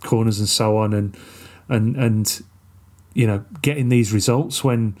corners and so on, and getting these results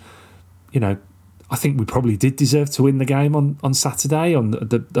when, I think we probably did deserve to win the game on Saturday on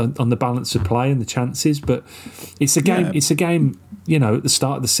the balance of play and the chances. But it's a game. Yeah. It's a game. At the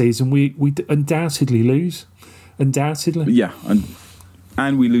start of the season, we undoubtedly lose. Undoubtedly. Yeah,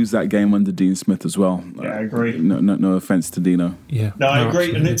 and we lose that game under Dean Smith as well. Yeah, I agree. No offence to Dino. Yeah, no, I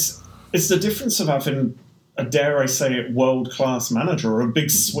agree, absolutely. and it's the difference of having a, dare I say it, world-class manager, or a big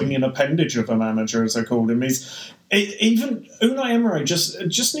swinging appendage of a manager, as I called him. Even Unai Emery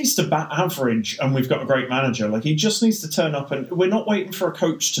just needs to bat average, and we've got a great manager. Like, he just needs to turn up, and we're not waiting for a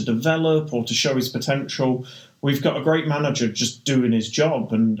coach to develop or to show his potential. We've got a great manager just doing his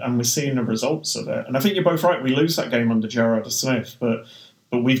job, and we're seeing the results of it. And I think you're both right. We lose that game under Gerrard Smith, but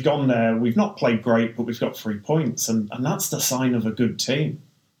we've gone there. We've not played great, but we've got 3 points, and that's the sign of a good team.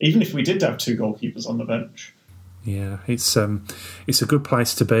 Even if we did have 2 goalkeepers on the bench. Yeah, it's a good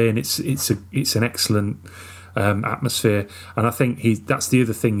place to be, and it's an excellent atmosphere. And I think that's the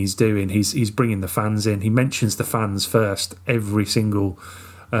other thing he's doing. He's bringing the fans in. He mentions the fans first every single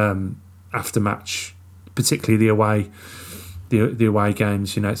after match, particularly the away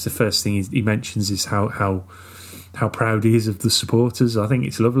games. It's the first thing he mentions is how proud he is of the supporters. I think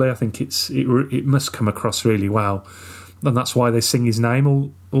it's lovely. I think it must come across really well. And that's why they sing his name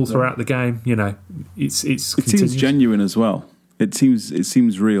all throughout the game. It seems genuine as well. It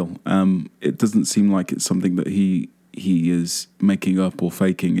seems real. It doesn't seem like it's something that he is making up or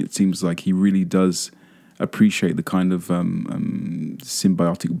faking. It seems like he really does appreciate the kind of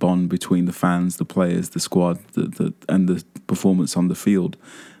symbiotic bond between the fans, the players, the squad, and the performance on the field,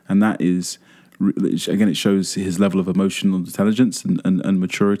 and that is. Again, it shows his level of emotional intelligence and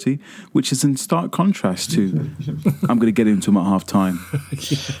maturity, which is in stark contrast to I'm going to get into him at half time.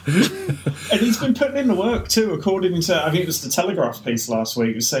 And he's been putting in the work too, according to, I think it was the Telegraph piece last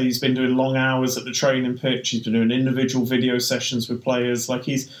week, who say he's been doing long hours at the training pitch, he's been doing individual video sessions with players. Like,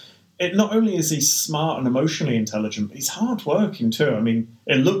 not only is he smart and emotionally intelligent, but he's hard working too. I mean,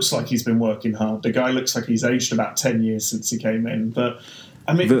 it looks like he's been working hard. The guy looks like he's aged about 10 years since he came in, but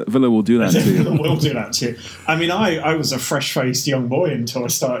I mean, Villa will do that to you. Villa will do that to you. I mean, I was a fresh-faced young boy until I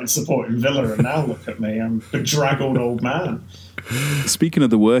started supporting Villa, and now look at me, I'm a bedraggled old man. Speaking of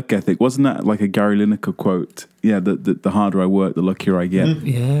the work ethic, wasn't that like a Gary Lineker quote? Yeah, the harder I work, the luckier I get.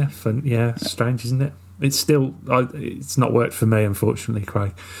 Yeah, fun. Yeah, strange, isn't it? It's still, it's not worked for me, unfortunately,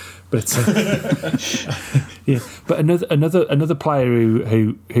 Craig. But yeah, but another player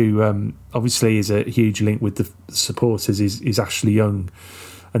who obviously is a huge link with the supporters is Ashley Young.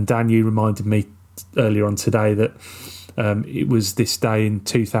 And Dan, you reminded me earlier on today that it was this day in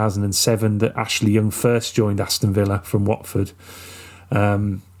 2007 that Ashley Young first joined Aston Villa from Watford,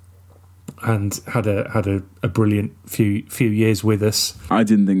 and had a brilliant few years with us. I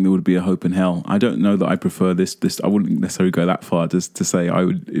didn't think there would be a hope in hell. I don't know that I prefer this. I wouldn't necessarily go that far just to say I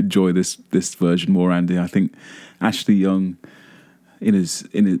would enjoy this version more, Andy. I think Ashley Young, in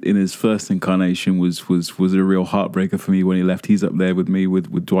his first incarnation, was a real heartbreaker for me when he left. He's up there with me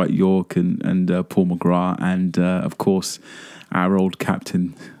with Dwight York and Paul McGrath and of course our old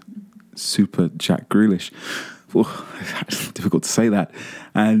captain, Super Jack Grealish. Difficult to say that.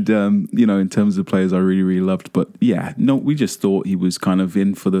 And in terms of players I really, really loved, but yeah, no, we just thought he was kind of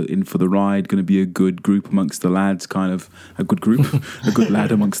in for the ride, going to be a good group amongst the lads, kind of a good group, a good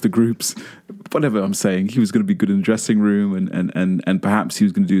lad amongst the groups. Whatever I'm saying, he was going to be good in the dressing room, and perhaps he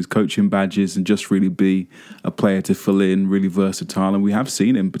was going to do his coaching badges and just really be a player to fill in, really versatile. And we have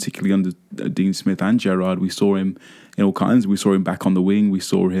seen him, particularly under Dean Smith and Gerrard. We saw him in all kinds. We saw him back on the wing. We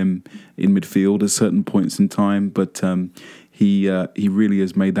saw him in midfield at certain points in time. But he really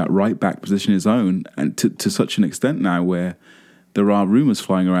has made that right back position his own, and to such an extent now where there are rumours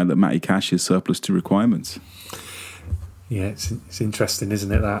flying around that Matty Cash is surplus to requirements. Yeah, it's interesting,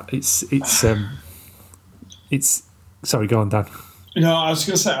 isn't it? That it's. Sorry, go on, Dan. No, I was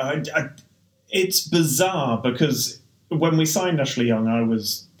going to say it's bizarre because when we signed Ashley Young,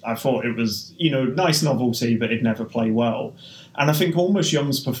 I thought it was nice novelty, but he'd never play well, and I think almost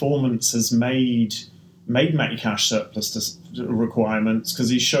Young's performance has made Matty Cash surplus to requirements, because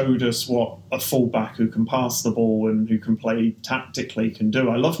he showed us what a fullback who can pass the ball and who can play tactically can do.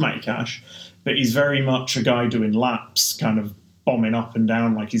 I love Matty Cash, but he's very much a guy doing laps, kind of bombing up and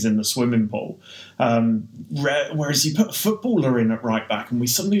down like he's in the swimming pool. Whereas you put a footballer in at right back and we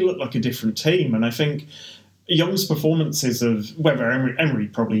suddenly look like a different team. And I think, Young's performances of, whether Emery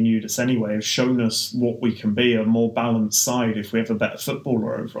probably knew this anyway, have shown us what we can be, a more balanced side if we have a better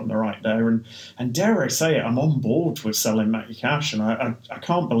footballer over on the right there. And dare I say it, I'm on board with selling Matty Cash, and I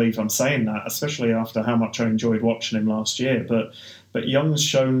can't believe I'm saying that, especially after how much I enjoyed watching him last year. But Young's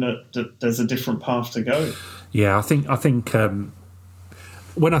shown that there's a different path to go. Yeah, I think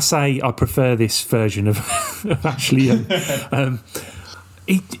when I say I prefer this version of Ashley Young,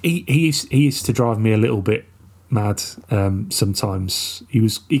 he used to drive me a little bit mad sometimes.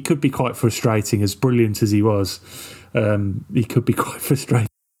 He could be quite frustrating, as brilliant as he was. He could be quite frustrating.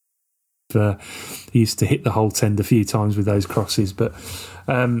 He used to hit the whole tent a few times with those crosses, but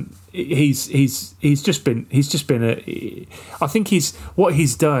he's just been I think what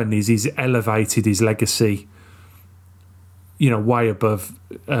he's done is he's elevated his legacy, way above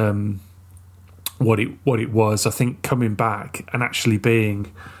what it was. I think coming back and actually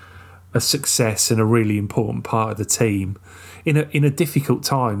being a success and a really important part of the team in a difficult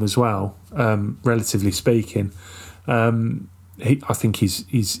time as well, relatively speaking. I think he's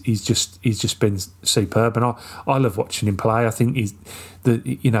just been superb, and I love watching him play. I think he's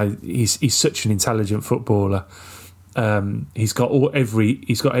such an intelligent footballer. He's got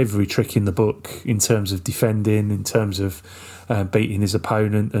every trick in the book in terms of defending, in terms of beating his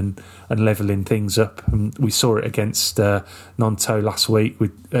opponent and levelling things up. And we saw it against Nanto last week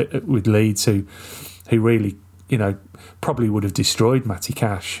with Leeds, who really probably would have destroyed Matty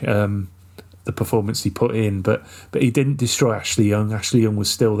Cash. The performance he put in, but he didn't destroy Ashley Young. Ashley Young was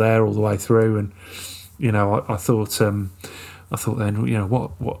still there all the way through, and I thought then,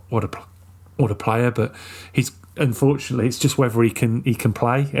 what a player. But he's, unfortunately, it's just whether he can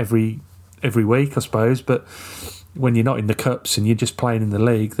play every week, I suppose. But when you're not in the cups and you're just playing in the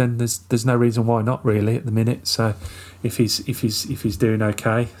league, then there's no reason why not, really, at the minute. So if he's doing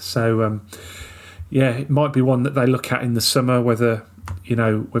okay, so it might be one that they look at in the summer, whether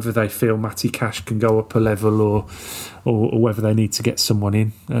they feel Matty Cash can go up a level or whether they need to get someone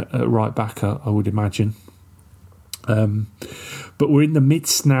in at right back, I would imagine. But we're in the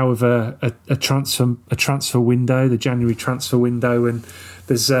midst now of a transfer window, the January transfer window, and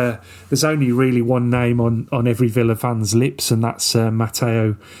there's only really one name on every Villa fan's lips, and that's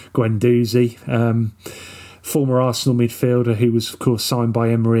Matteo Guendouzi, former Arsenal midfielder who was, of course, signed by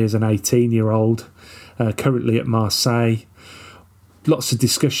Emery as an 18-year-old, currently at Marseille. Lots of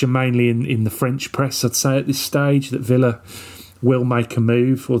discussion, mainly in the French press, I'd say, at this stage, that Villa will make a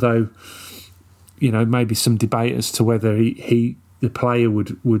move, although maybe some debate as to whether the player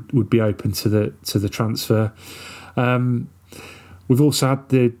would be open to the transfer. We've also had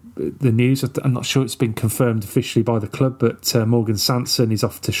the news, I'm not sure it's been confirmed officially by the club, but Morgan Sanson is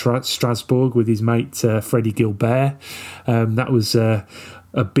off to Strasbourg with his mate Freddie Gilbert. That was a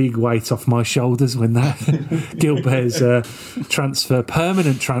big weight off my shoulders when that Gilbert's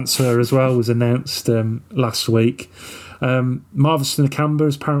permanent transfer as well, was announced last week. Marvis Nakamba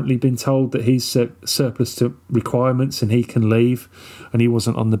has apparently been told that he's surplus to requirements and he can leave, and he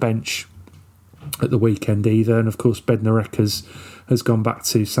wasn't on the bench at the weekend either. And of course Bednarek has gone back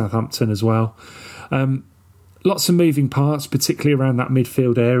to Southampton as well. Lots of moving parts, particularly around that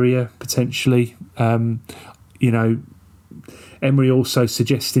midfield area potentially. Emery also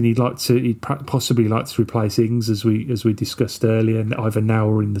suggesting he'd possibly like to replace Ings, as we discussed earlier, either now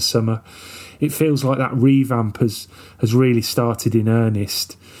or in the summer. It feels like that revamp has really started in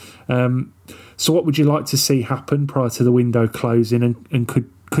earnest. So what would you like to see happen prior to the window closing, and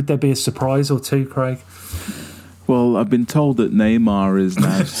could there be a surprise or two, Craig? Well, I've been told that Neymar is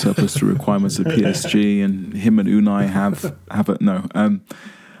now surplus to requirements at PSG, and him and Unai have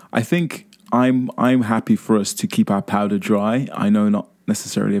I think I'm happy for us to keep our powder dry. I know not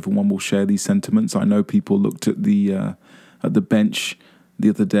necessarily everyone will share these sentiments. I know people looked at the bench the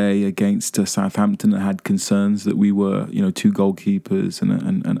other day against Southampton and had concerns that we were, two goalkeepers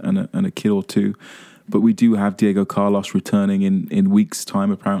and a kid or two. But we do have Diego Carlos returning in weeks'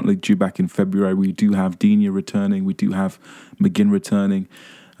 time, apparently due back in February. We do have Digne returning. We do have McGinn returning.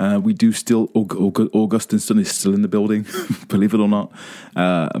 We do still, Augustinsson is still in the building, believe it or not.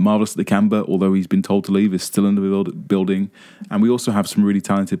 Marvelous Nakamba, although he's been told to leave, is still in the building. And we also have some really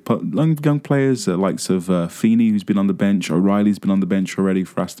talented young players, likes of Feeney, who's been on the bench. O'Reilly's been on the bench already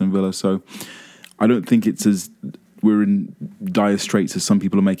for Aston Villa. So I don't think it's as we're in dire straits as some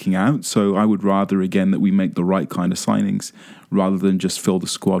people are making out. So I would rather, again, that we make the right kind of signings rather than just fill the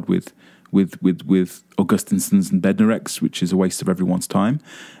squad with Augustinsons and Bednareks, which is a waste of everyone's time,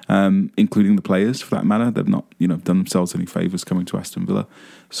 including the players for that matter. They've not, done themselves any favours coming to Aston Villa.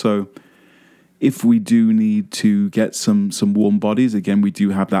 So, if we do need to get some warm bodies, again, we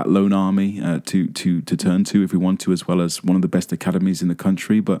do have that loan army to turn to if we want to, as well as one of the best academies in the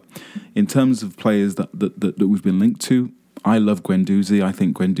country. But in terms of players that we've been linked to, I love Guendouzi. I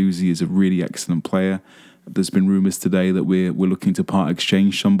think Guendouzi is a really excellent player. There's been rumours today that we're looking to part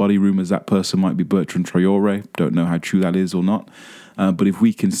exchange somebody. Rumours that person might be Bertrand Traoré. Don't know how true that is or not. But if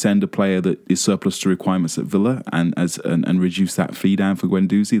we can send a player that is surplus to requirements at Villa and reduce that fee down for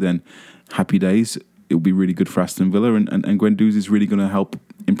Guendouzi, then happy days. It'll be really good for Aston Villa, and Guendouzi is really going to help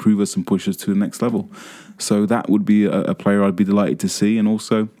improve us and push us to the next level. So that would be a player I'd be delighted to see. And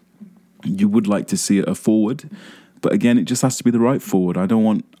also, you would like to see a forward, but again, it just has to be the right forward. I don't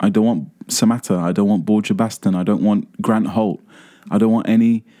want Samatta. I don't want Borja Baston. I don't want Grant Holt. I don't want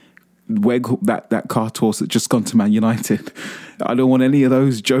any that cart horse that's just gone to Man United. I don't want any of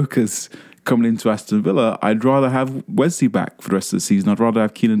those jokers coming into Aston Villa. I'd rather have Wesley back for the rest of the season. I'd rather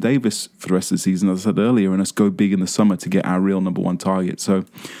have Keenan Davis for the rest of the season, as I said earlier, and us go big in the summer to get our real number one target. So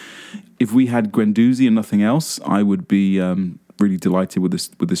if we had Guendouzi and nothing else, I would be really delighted with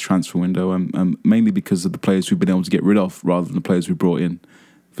this transfer window, mainly because of the players we've been able to get rid of rather than the players we brought in.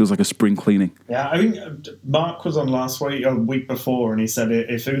 Feels like a spring cleaning. Yeah, I mean, Mark was on last week, a week before, and he said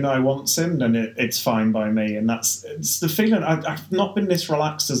if Unai wants him, then it's fine by me. And it's the feeling. I've not been this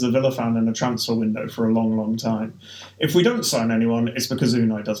relaxed as a Villa fan in a transfer window for a long, long time. If we don't sign anyone, it's because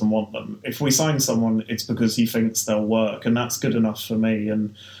Unai doesn't want them. If we sign someone, it's because he thinks they'll work, and that's good enough for me.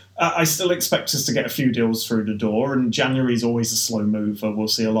 And I still expect us to get a few deals through the door, and January's always a slow mover. We'll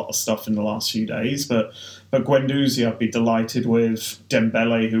see a lot of stuff in the last few days, but Guendouzi I'd be delighted with.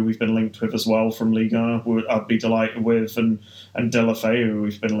 Dembele, who we've been linked with as well from Liga, I'd be delighted with, and Deulofeu, who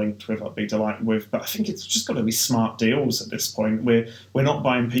we've been linked with, I'd be delighted with. But I think it's just got to be smart deals at this point. We're not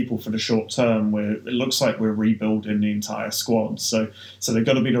buying people for the short term. It looks like we're rebuilding the entire squad, so they've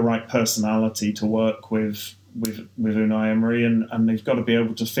got to be the right personality to work with Unai Emery, and they've got to be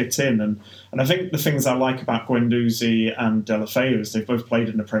able to fit in. And I think the things I like about Guendouzi and Deulofeu is they've both played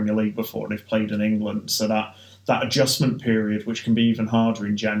in the Premier League before. They've played in England, so that adjustment period, which can be even harder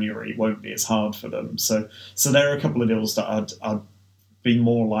in January, won't be as hard for them. So there are a couple of deals that I'd be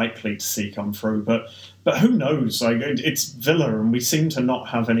more likely to see come through. But who knows? Like, it's Villa, and we seem to not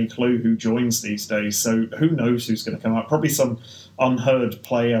have any clue who joins these days. So who knows who's going to come out? Probably some unheard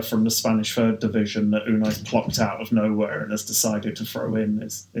player from the Spanish third division that Unai's plucked out of nowhere and has decided to throw in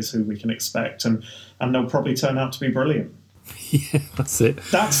is who we can expect. And they'll probably turn out to be brilliant. Yeah, that's it.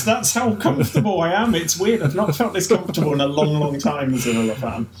 That's how comfortable I am. It's weird. I've not felt this comfortable in a long, long time as a Villa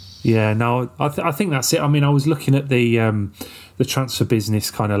fan. Yeah, no, I think that's it. I mean, I was looking at the transfer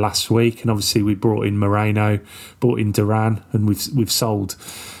business kind of last week, and obviously we brought in Moreno, brought in Duran, and we've sold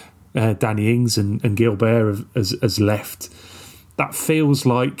Danny Ings, and Gilbert has left. That feels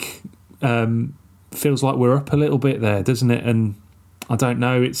like we're up a little bit there, doesn't it? And I don't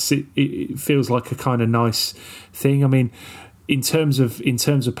know. It feels like a kind of nice thing. I mean, in terms of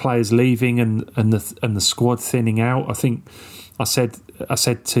players leaving and the squad thinning out, I think I said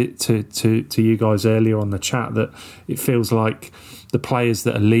to you guys earlier on the chat that it feels like the players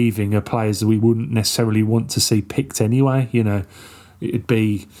that are leaving are players that we wouldn't necessarily want to see picked anyway. You know, it'd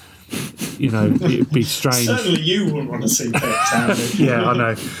be strange. Certainly, you wouldn't want to see picked, Andy. Yeah,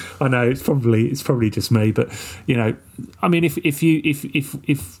 I know. It's probably just me, but you know, I mean, if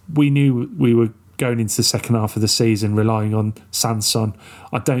we knew we were going into the second half of the season relying on Sanson,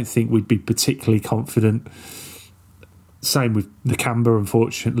 I don't think we'd be particularly confident. Same with Nakamba,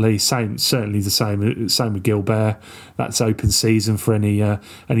 unfortunately. Certainly the same with Gilbert. That's open season for any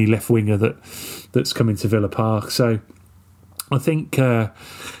left winger that's coming to Villa Park. So I think we're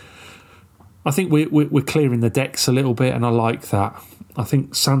clearing the decks a little bit, and I like that. I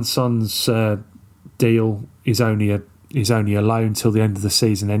think Sanson's deal is only a loan till the end of the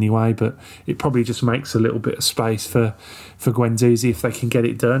season anyway, but it probably just makes a little bit of space for Guendouzi if they can get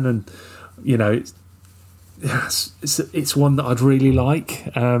it done. And you know, it's one that I'd really like.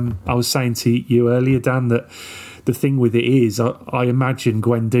 I was saying to you earlier, Dan, that the thing with it is I imagine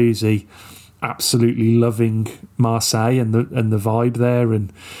Guendouzi absolutely loving Marseille and the vibe there,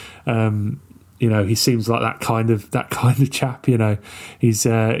 and you know, he seems like that kind of chap. You know, he's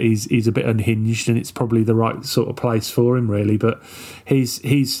a bit unhinged, and it's probably the right sort of place for him, really. But he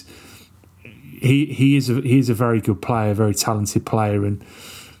is a very good player, very talented player, and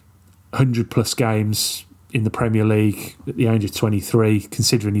 100+ games in the Premier League at the age of 23,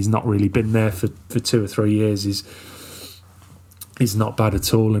 considering he's not really been there for 2 or 3 years, is not bad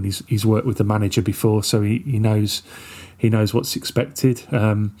at all. And he's worked with the manager before, so he knows what's expected.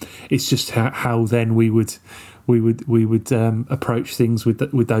 It's just how then we would we would approach things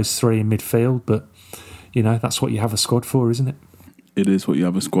with those three in midfield. But that's what you have a squad for, isn't it? It is what you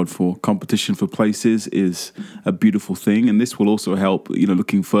have a squad for. Competition for places is a beautiful thing, and this will also help.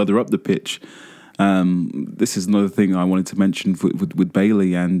 Looking further up the pitch. This is another thing I wanted to mention with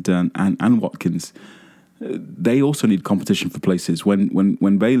Bailey and Watkins. They also need competition for places.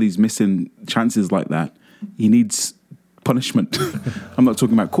 When Bailey's missing chances like that, he needs punishment. I'm not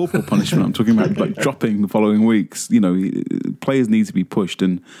talking about corporal punishment. I'm talking about dropping the following weeks. Players need to be pushed,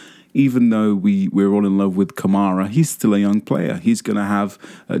 and even though we're all in love with Kamara, he's still a young player. He's going to have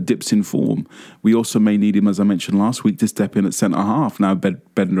dips in form. We also may need him, as I mentioned last week, to step in at centre-half. Now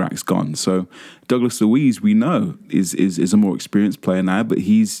Bednarek's gone. So Douglas Luiz, we know, is a more experienced player now, but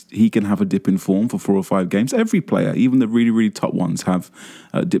he can have a dip in form for 4 or 5 games. Every player, even the really, really top ones, have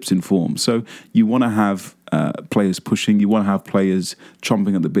dips in form. So you want to have players pushing, you want to have players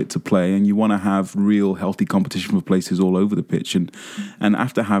chomping at the bit to play, and you want to have real healthy competition for places all over the pitch. And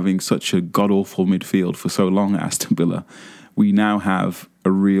after having such a god-awful midfield for so long at Aston Villa, we now have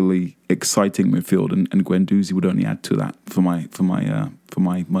a really exciting midfield, and Guendouzi would only add to that for my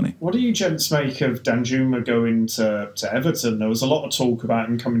money. What do you gents make of Danjuma going to Everton? There was a lot of talk about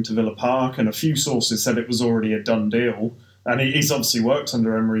him coming to Villa Park, and a few sources said it was already a done deal. And he's obviously worked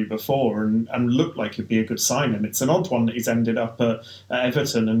under Emery before and looked like it'd be a good signing. It's an odd one that he's ended up at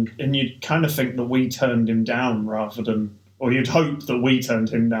Everton, and you'd kind of think that we turned him down or you'd hope that we turned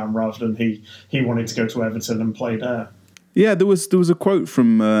him down rather than he wanted to go to Everton and play there. Yeah, there was a quote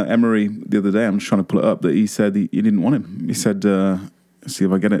from Emery the other day. I'm just trying to pull it up, that he said he didn't want him. He said, see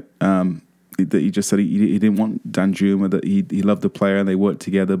if I get it. That he just said he didn't want Danjuma, that he loved the player and they worked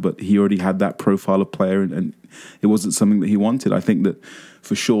together, but he already had that profile of player and it wasn't something that he wanted. I think that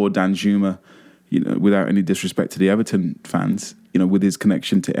for sure Danjuma, without any disrespect to the Everton fans, with his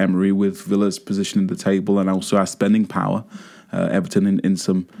connection to Emery, with Villa's position in the table and also our spending power, Everton in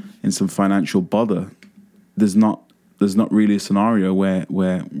some financial bother, there's not really a scenario where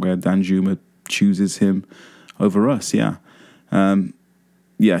Danjuma chooses him over us. Yeah.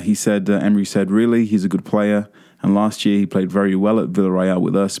 He said, Emery said, really, he's a good player. And last year he played very well at Villarreal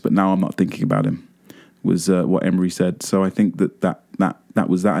with us, but now I'm not thinking about him, was what Emery said. So I think that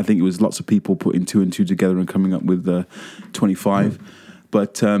was that. I think it was lots of people putting 2 and 2 together and coming up with 25.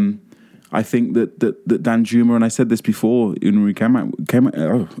 But I think that Danjuma, and I said this before,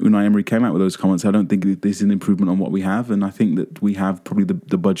 Unai Emery came out with those comments. I don't think there's an improvement on what we have. And I think that we have probably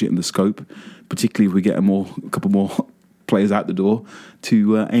the budget and the scope, particularly if we get a couple more players out the door,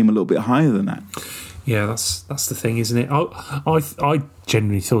 to aim a little bit higher than that. Yeah, that's the thing, isn't it? I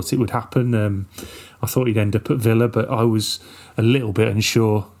genuinely thought it would happen. I thought he'd end up at Villa, but I was a little bit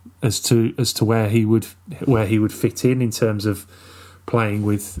unsure as to where he would fit in terms of playing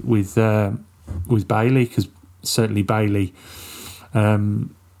with Bailey, because certainly Bailey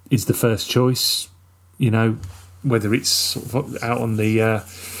is the first choice. Whether it's sort of out on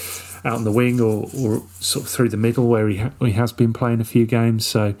the wing or sort of through the middle where he has been playing a few games.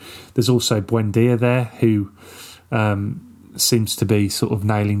 So there's also Buendia there, who seems to be sort of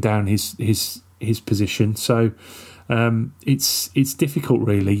nailing down his position. So it's difficult,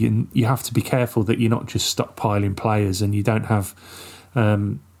 really, and you have to be careful that you're not just stockpiling players and you don't have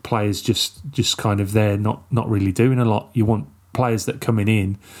players just kind of there not really doing a lot. You want players that are coming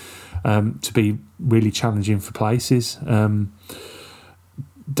in to be really challenging for places.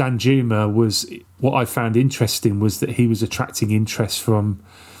 Danjuma was, what I found interesting was that he was attracting interest from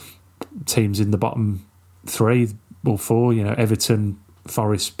teams in the bottom 3 or 4, Everton,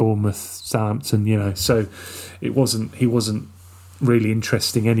 Forest, Bournemouth, Southampton, so he wasn't really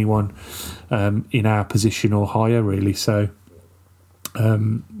interesting anyone in our position or higher, really. So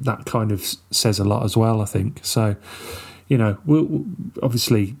that kind of says a lot as well, I think. So,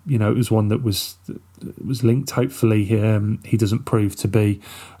 obviously, it was one that was linked. Hopefully, he doesn't prove to be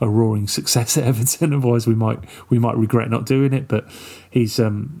a roaring success at Everton. Otherwise, we might regret not doing it. But he's,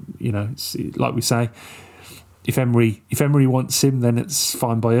 it's, like we say, if Emery wants him, then it's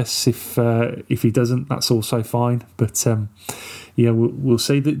fine by us. If he doesn't, that's also fine. But we'll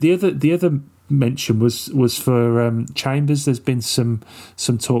see. The other mention was for Chambers. There's been some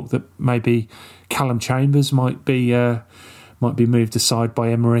talk that maybe Callum Chambers might be moved aside by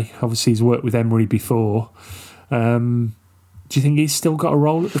Emery. Obviously, he's worked with Emery before. Do you think he's still got a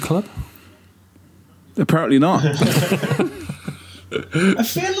role at the club? Apparently not. I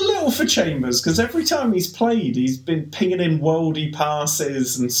feel a little for Chambers, because every time he's played, he's been pinging in worldy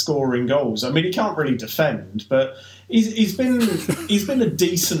passes and scoring goals. I mean, he can't really defend, but he's been a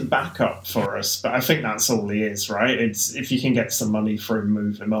decent backup for us. But I think that's all he is, right? It's if you can get some money for him,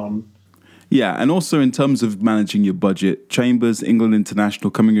 move him on. Yeah, and also in terms of managing your budget, Chambers, England international,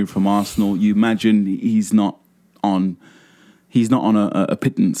 coming in from Arsenal, you imagine he's not on a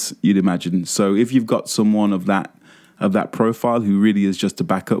pittance, you'd imagine. So if you've got someone of that profile who really is just a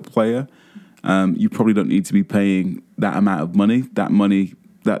backup player, you probably don't need to be paying that amount of money.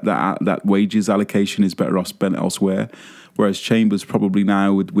 That wages allocation is better off spent elsewhere. Whereas Chambers probably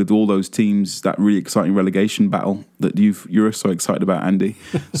now with all those teams, that really exciting relegation battle that you're so excited about, Andy.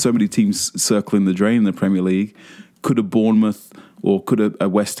 So many teams circling the drain in the Premier League. Could a Bournemouth or could a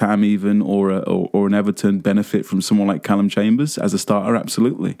West Ham even or an Everton benefit from someone like Callum Chambers as a starter?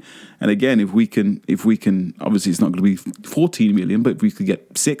 Absolutely. And again, if we can, obviously it's not going to be 14 million, but if we could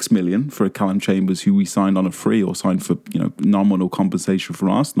get 6 million for a Callum Chambers who we signed on a free or signed for nominal compensation from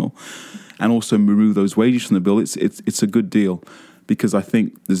Arsenal, and also remove those wages from the bill, it's a good deal, because I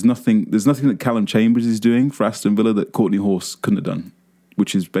think there's nothing that Callum Chambers is doing for Aston Villa that Courtney Horse couldn't have done,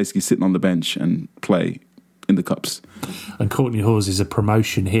 which is basically sitting on the bench and play in the cups. And Courtney Horse is a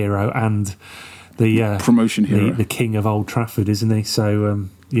promotion hero and the promotion hero, the king of Old Trafford, isn't he? So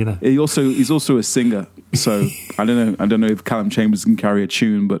he's also a singer. So I don't know if Callum Chambers can carry a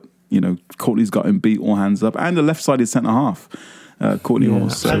tune, but Courtney's got him beat all hands up, and the left-sided centre half. Courtney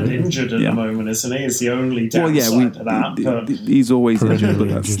Horse. And injured at the moment, isn't he? Is the only downside to that. But he's always injured,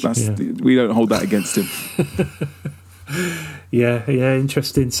 but we don't hold that against him. Yeah,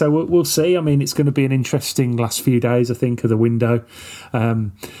 interesting. So we'll see. I mean, it's going to be an interesting last few days, I think, of the window.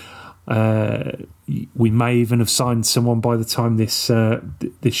 We may even have signed someone by the time this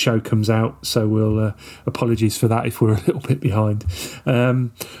show comes out, so we'll apologies for that if we're a little bit behind.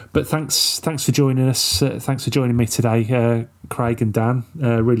 But thanks for joining us. Thanks for joining me today, Craig and Dan.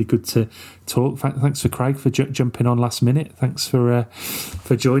 Really good to talk. Thanks for Craig for jumping on last minute. Thanks for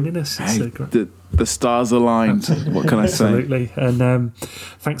joining us. Hey, the stars aligned. What can I say? Absolutely. And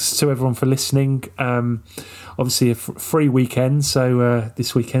thanks to everyone for listening. Obviously a free weekend, so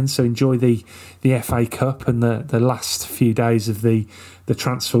this weekend, so enjoy the FA Cup and the last few days of the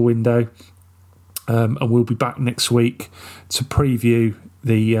transfer window, and we'll be back next week to preview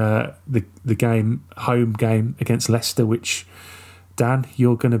the home game against Leicester, which, Dan,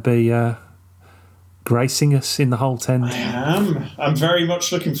 you're going to be gracing us in the Hull 10. I am. I'm very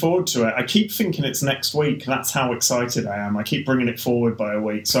much looking forward to it. I keep thinking it's next week. That's how excited I am. I keep bringing it forward by a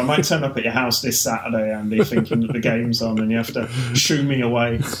week. So I might turn up at your house this Saturday, Andy, thinking that the game's on, and you have to shoo me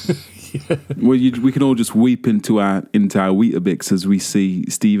away. Well, we can all just weep into our Weetabix as we see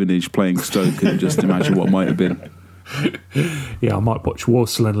Stevenage playing Stoke, and just imagine what might have been. Yeah, I might watch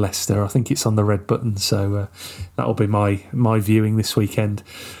Walsall and Leicester. I think it's on the red button, so that'll be my viewing this weekend.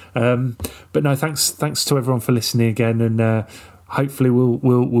 But no, thanks to everyone for listening again, and hopefully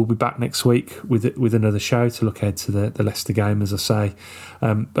we'll be back next week with another show to look ahead to the Leicester game, as I say.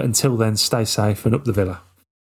 But until then, stay safe and up the Villa.